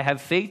 but I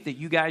have faith that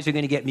you guys are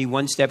going to get me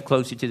one step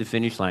closer to the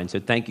finish line. So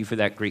thank you for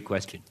that great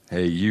question.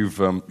 Hey, you've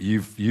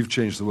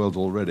changed the world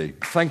already.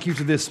 Thank you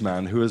to this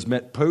man who has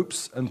met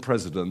popes and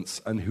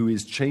presidents and who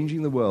is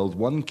changing the world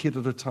one kid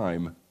at a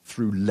time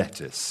through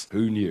lettuce.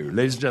 Who knew?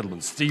 Ladies and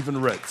gentlemen,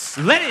 Stephen Ritz.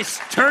 Lettuce,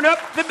 turn up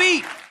the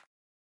beat.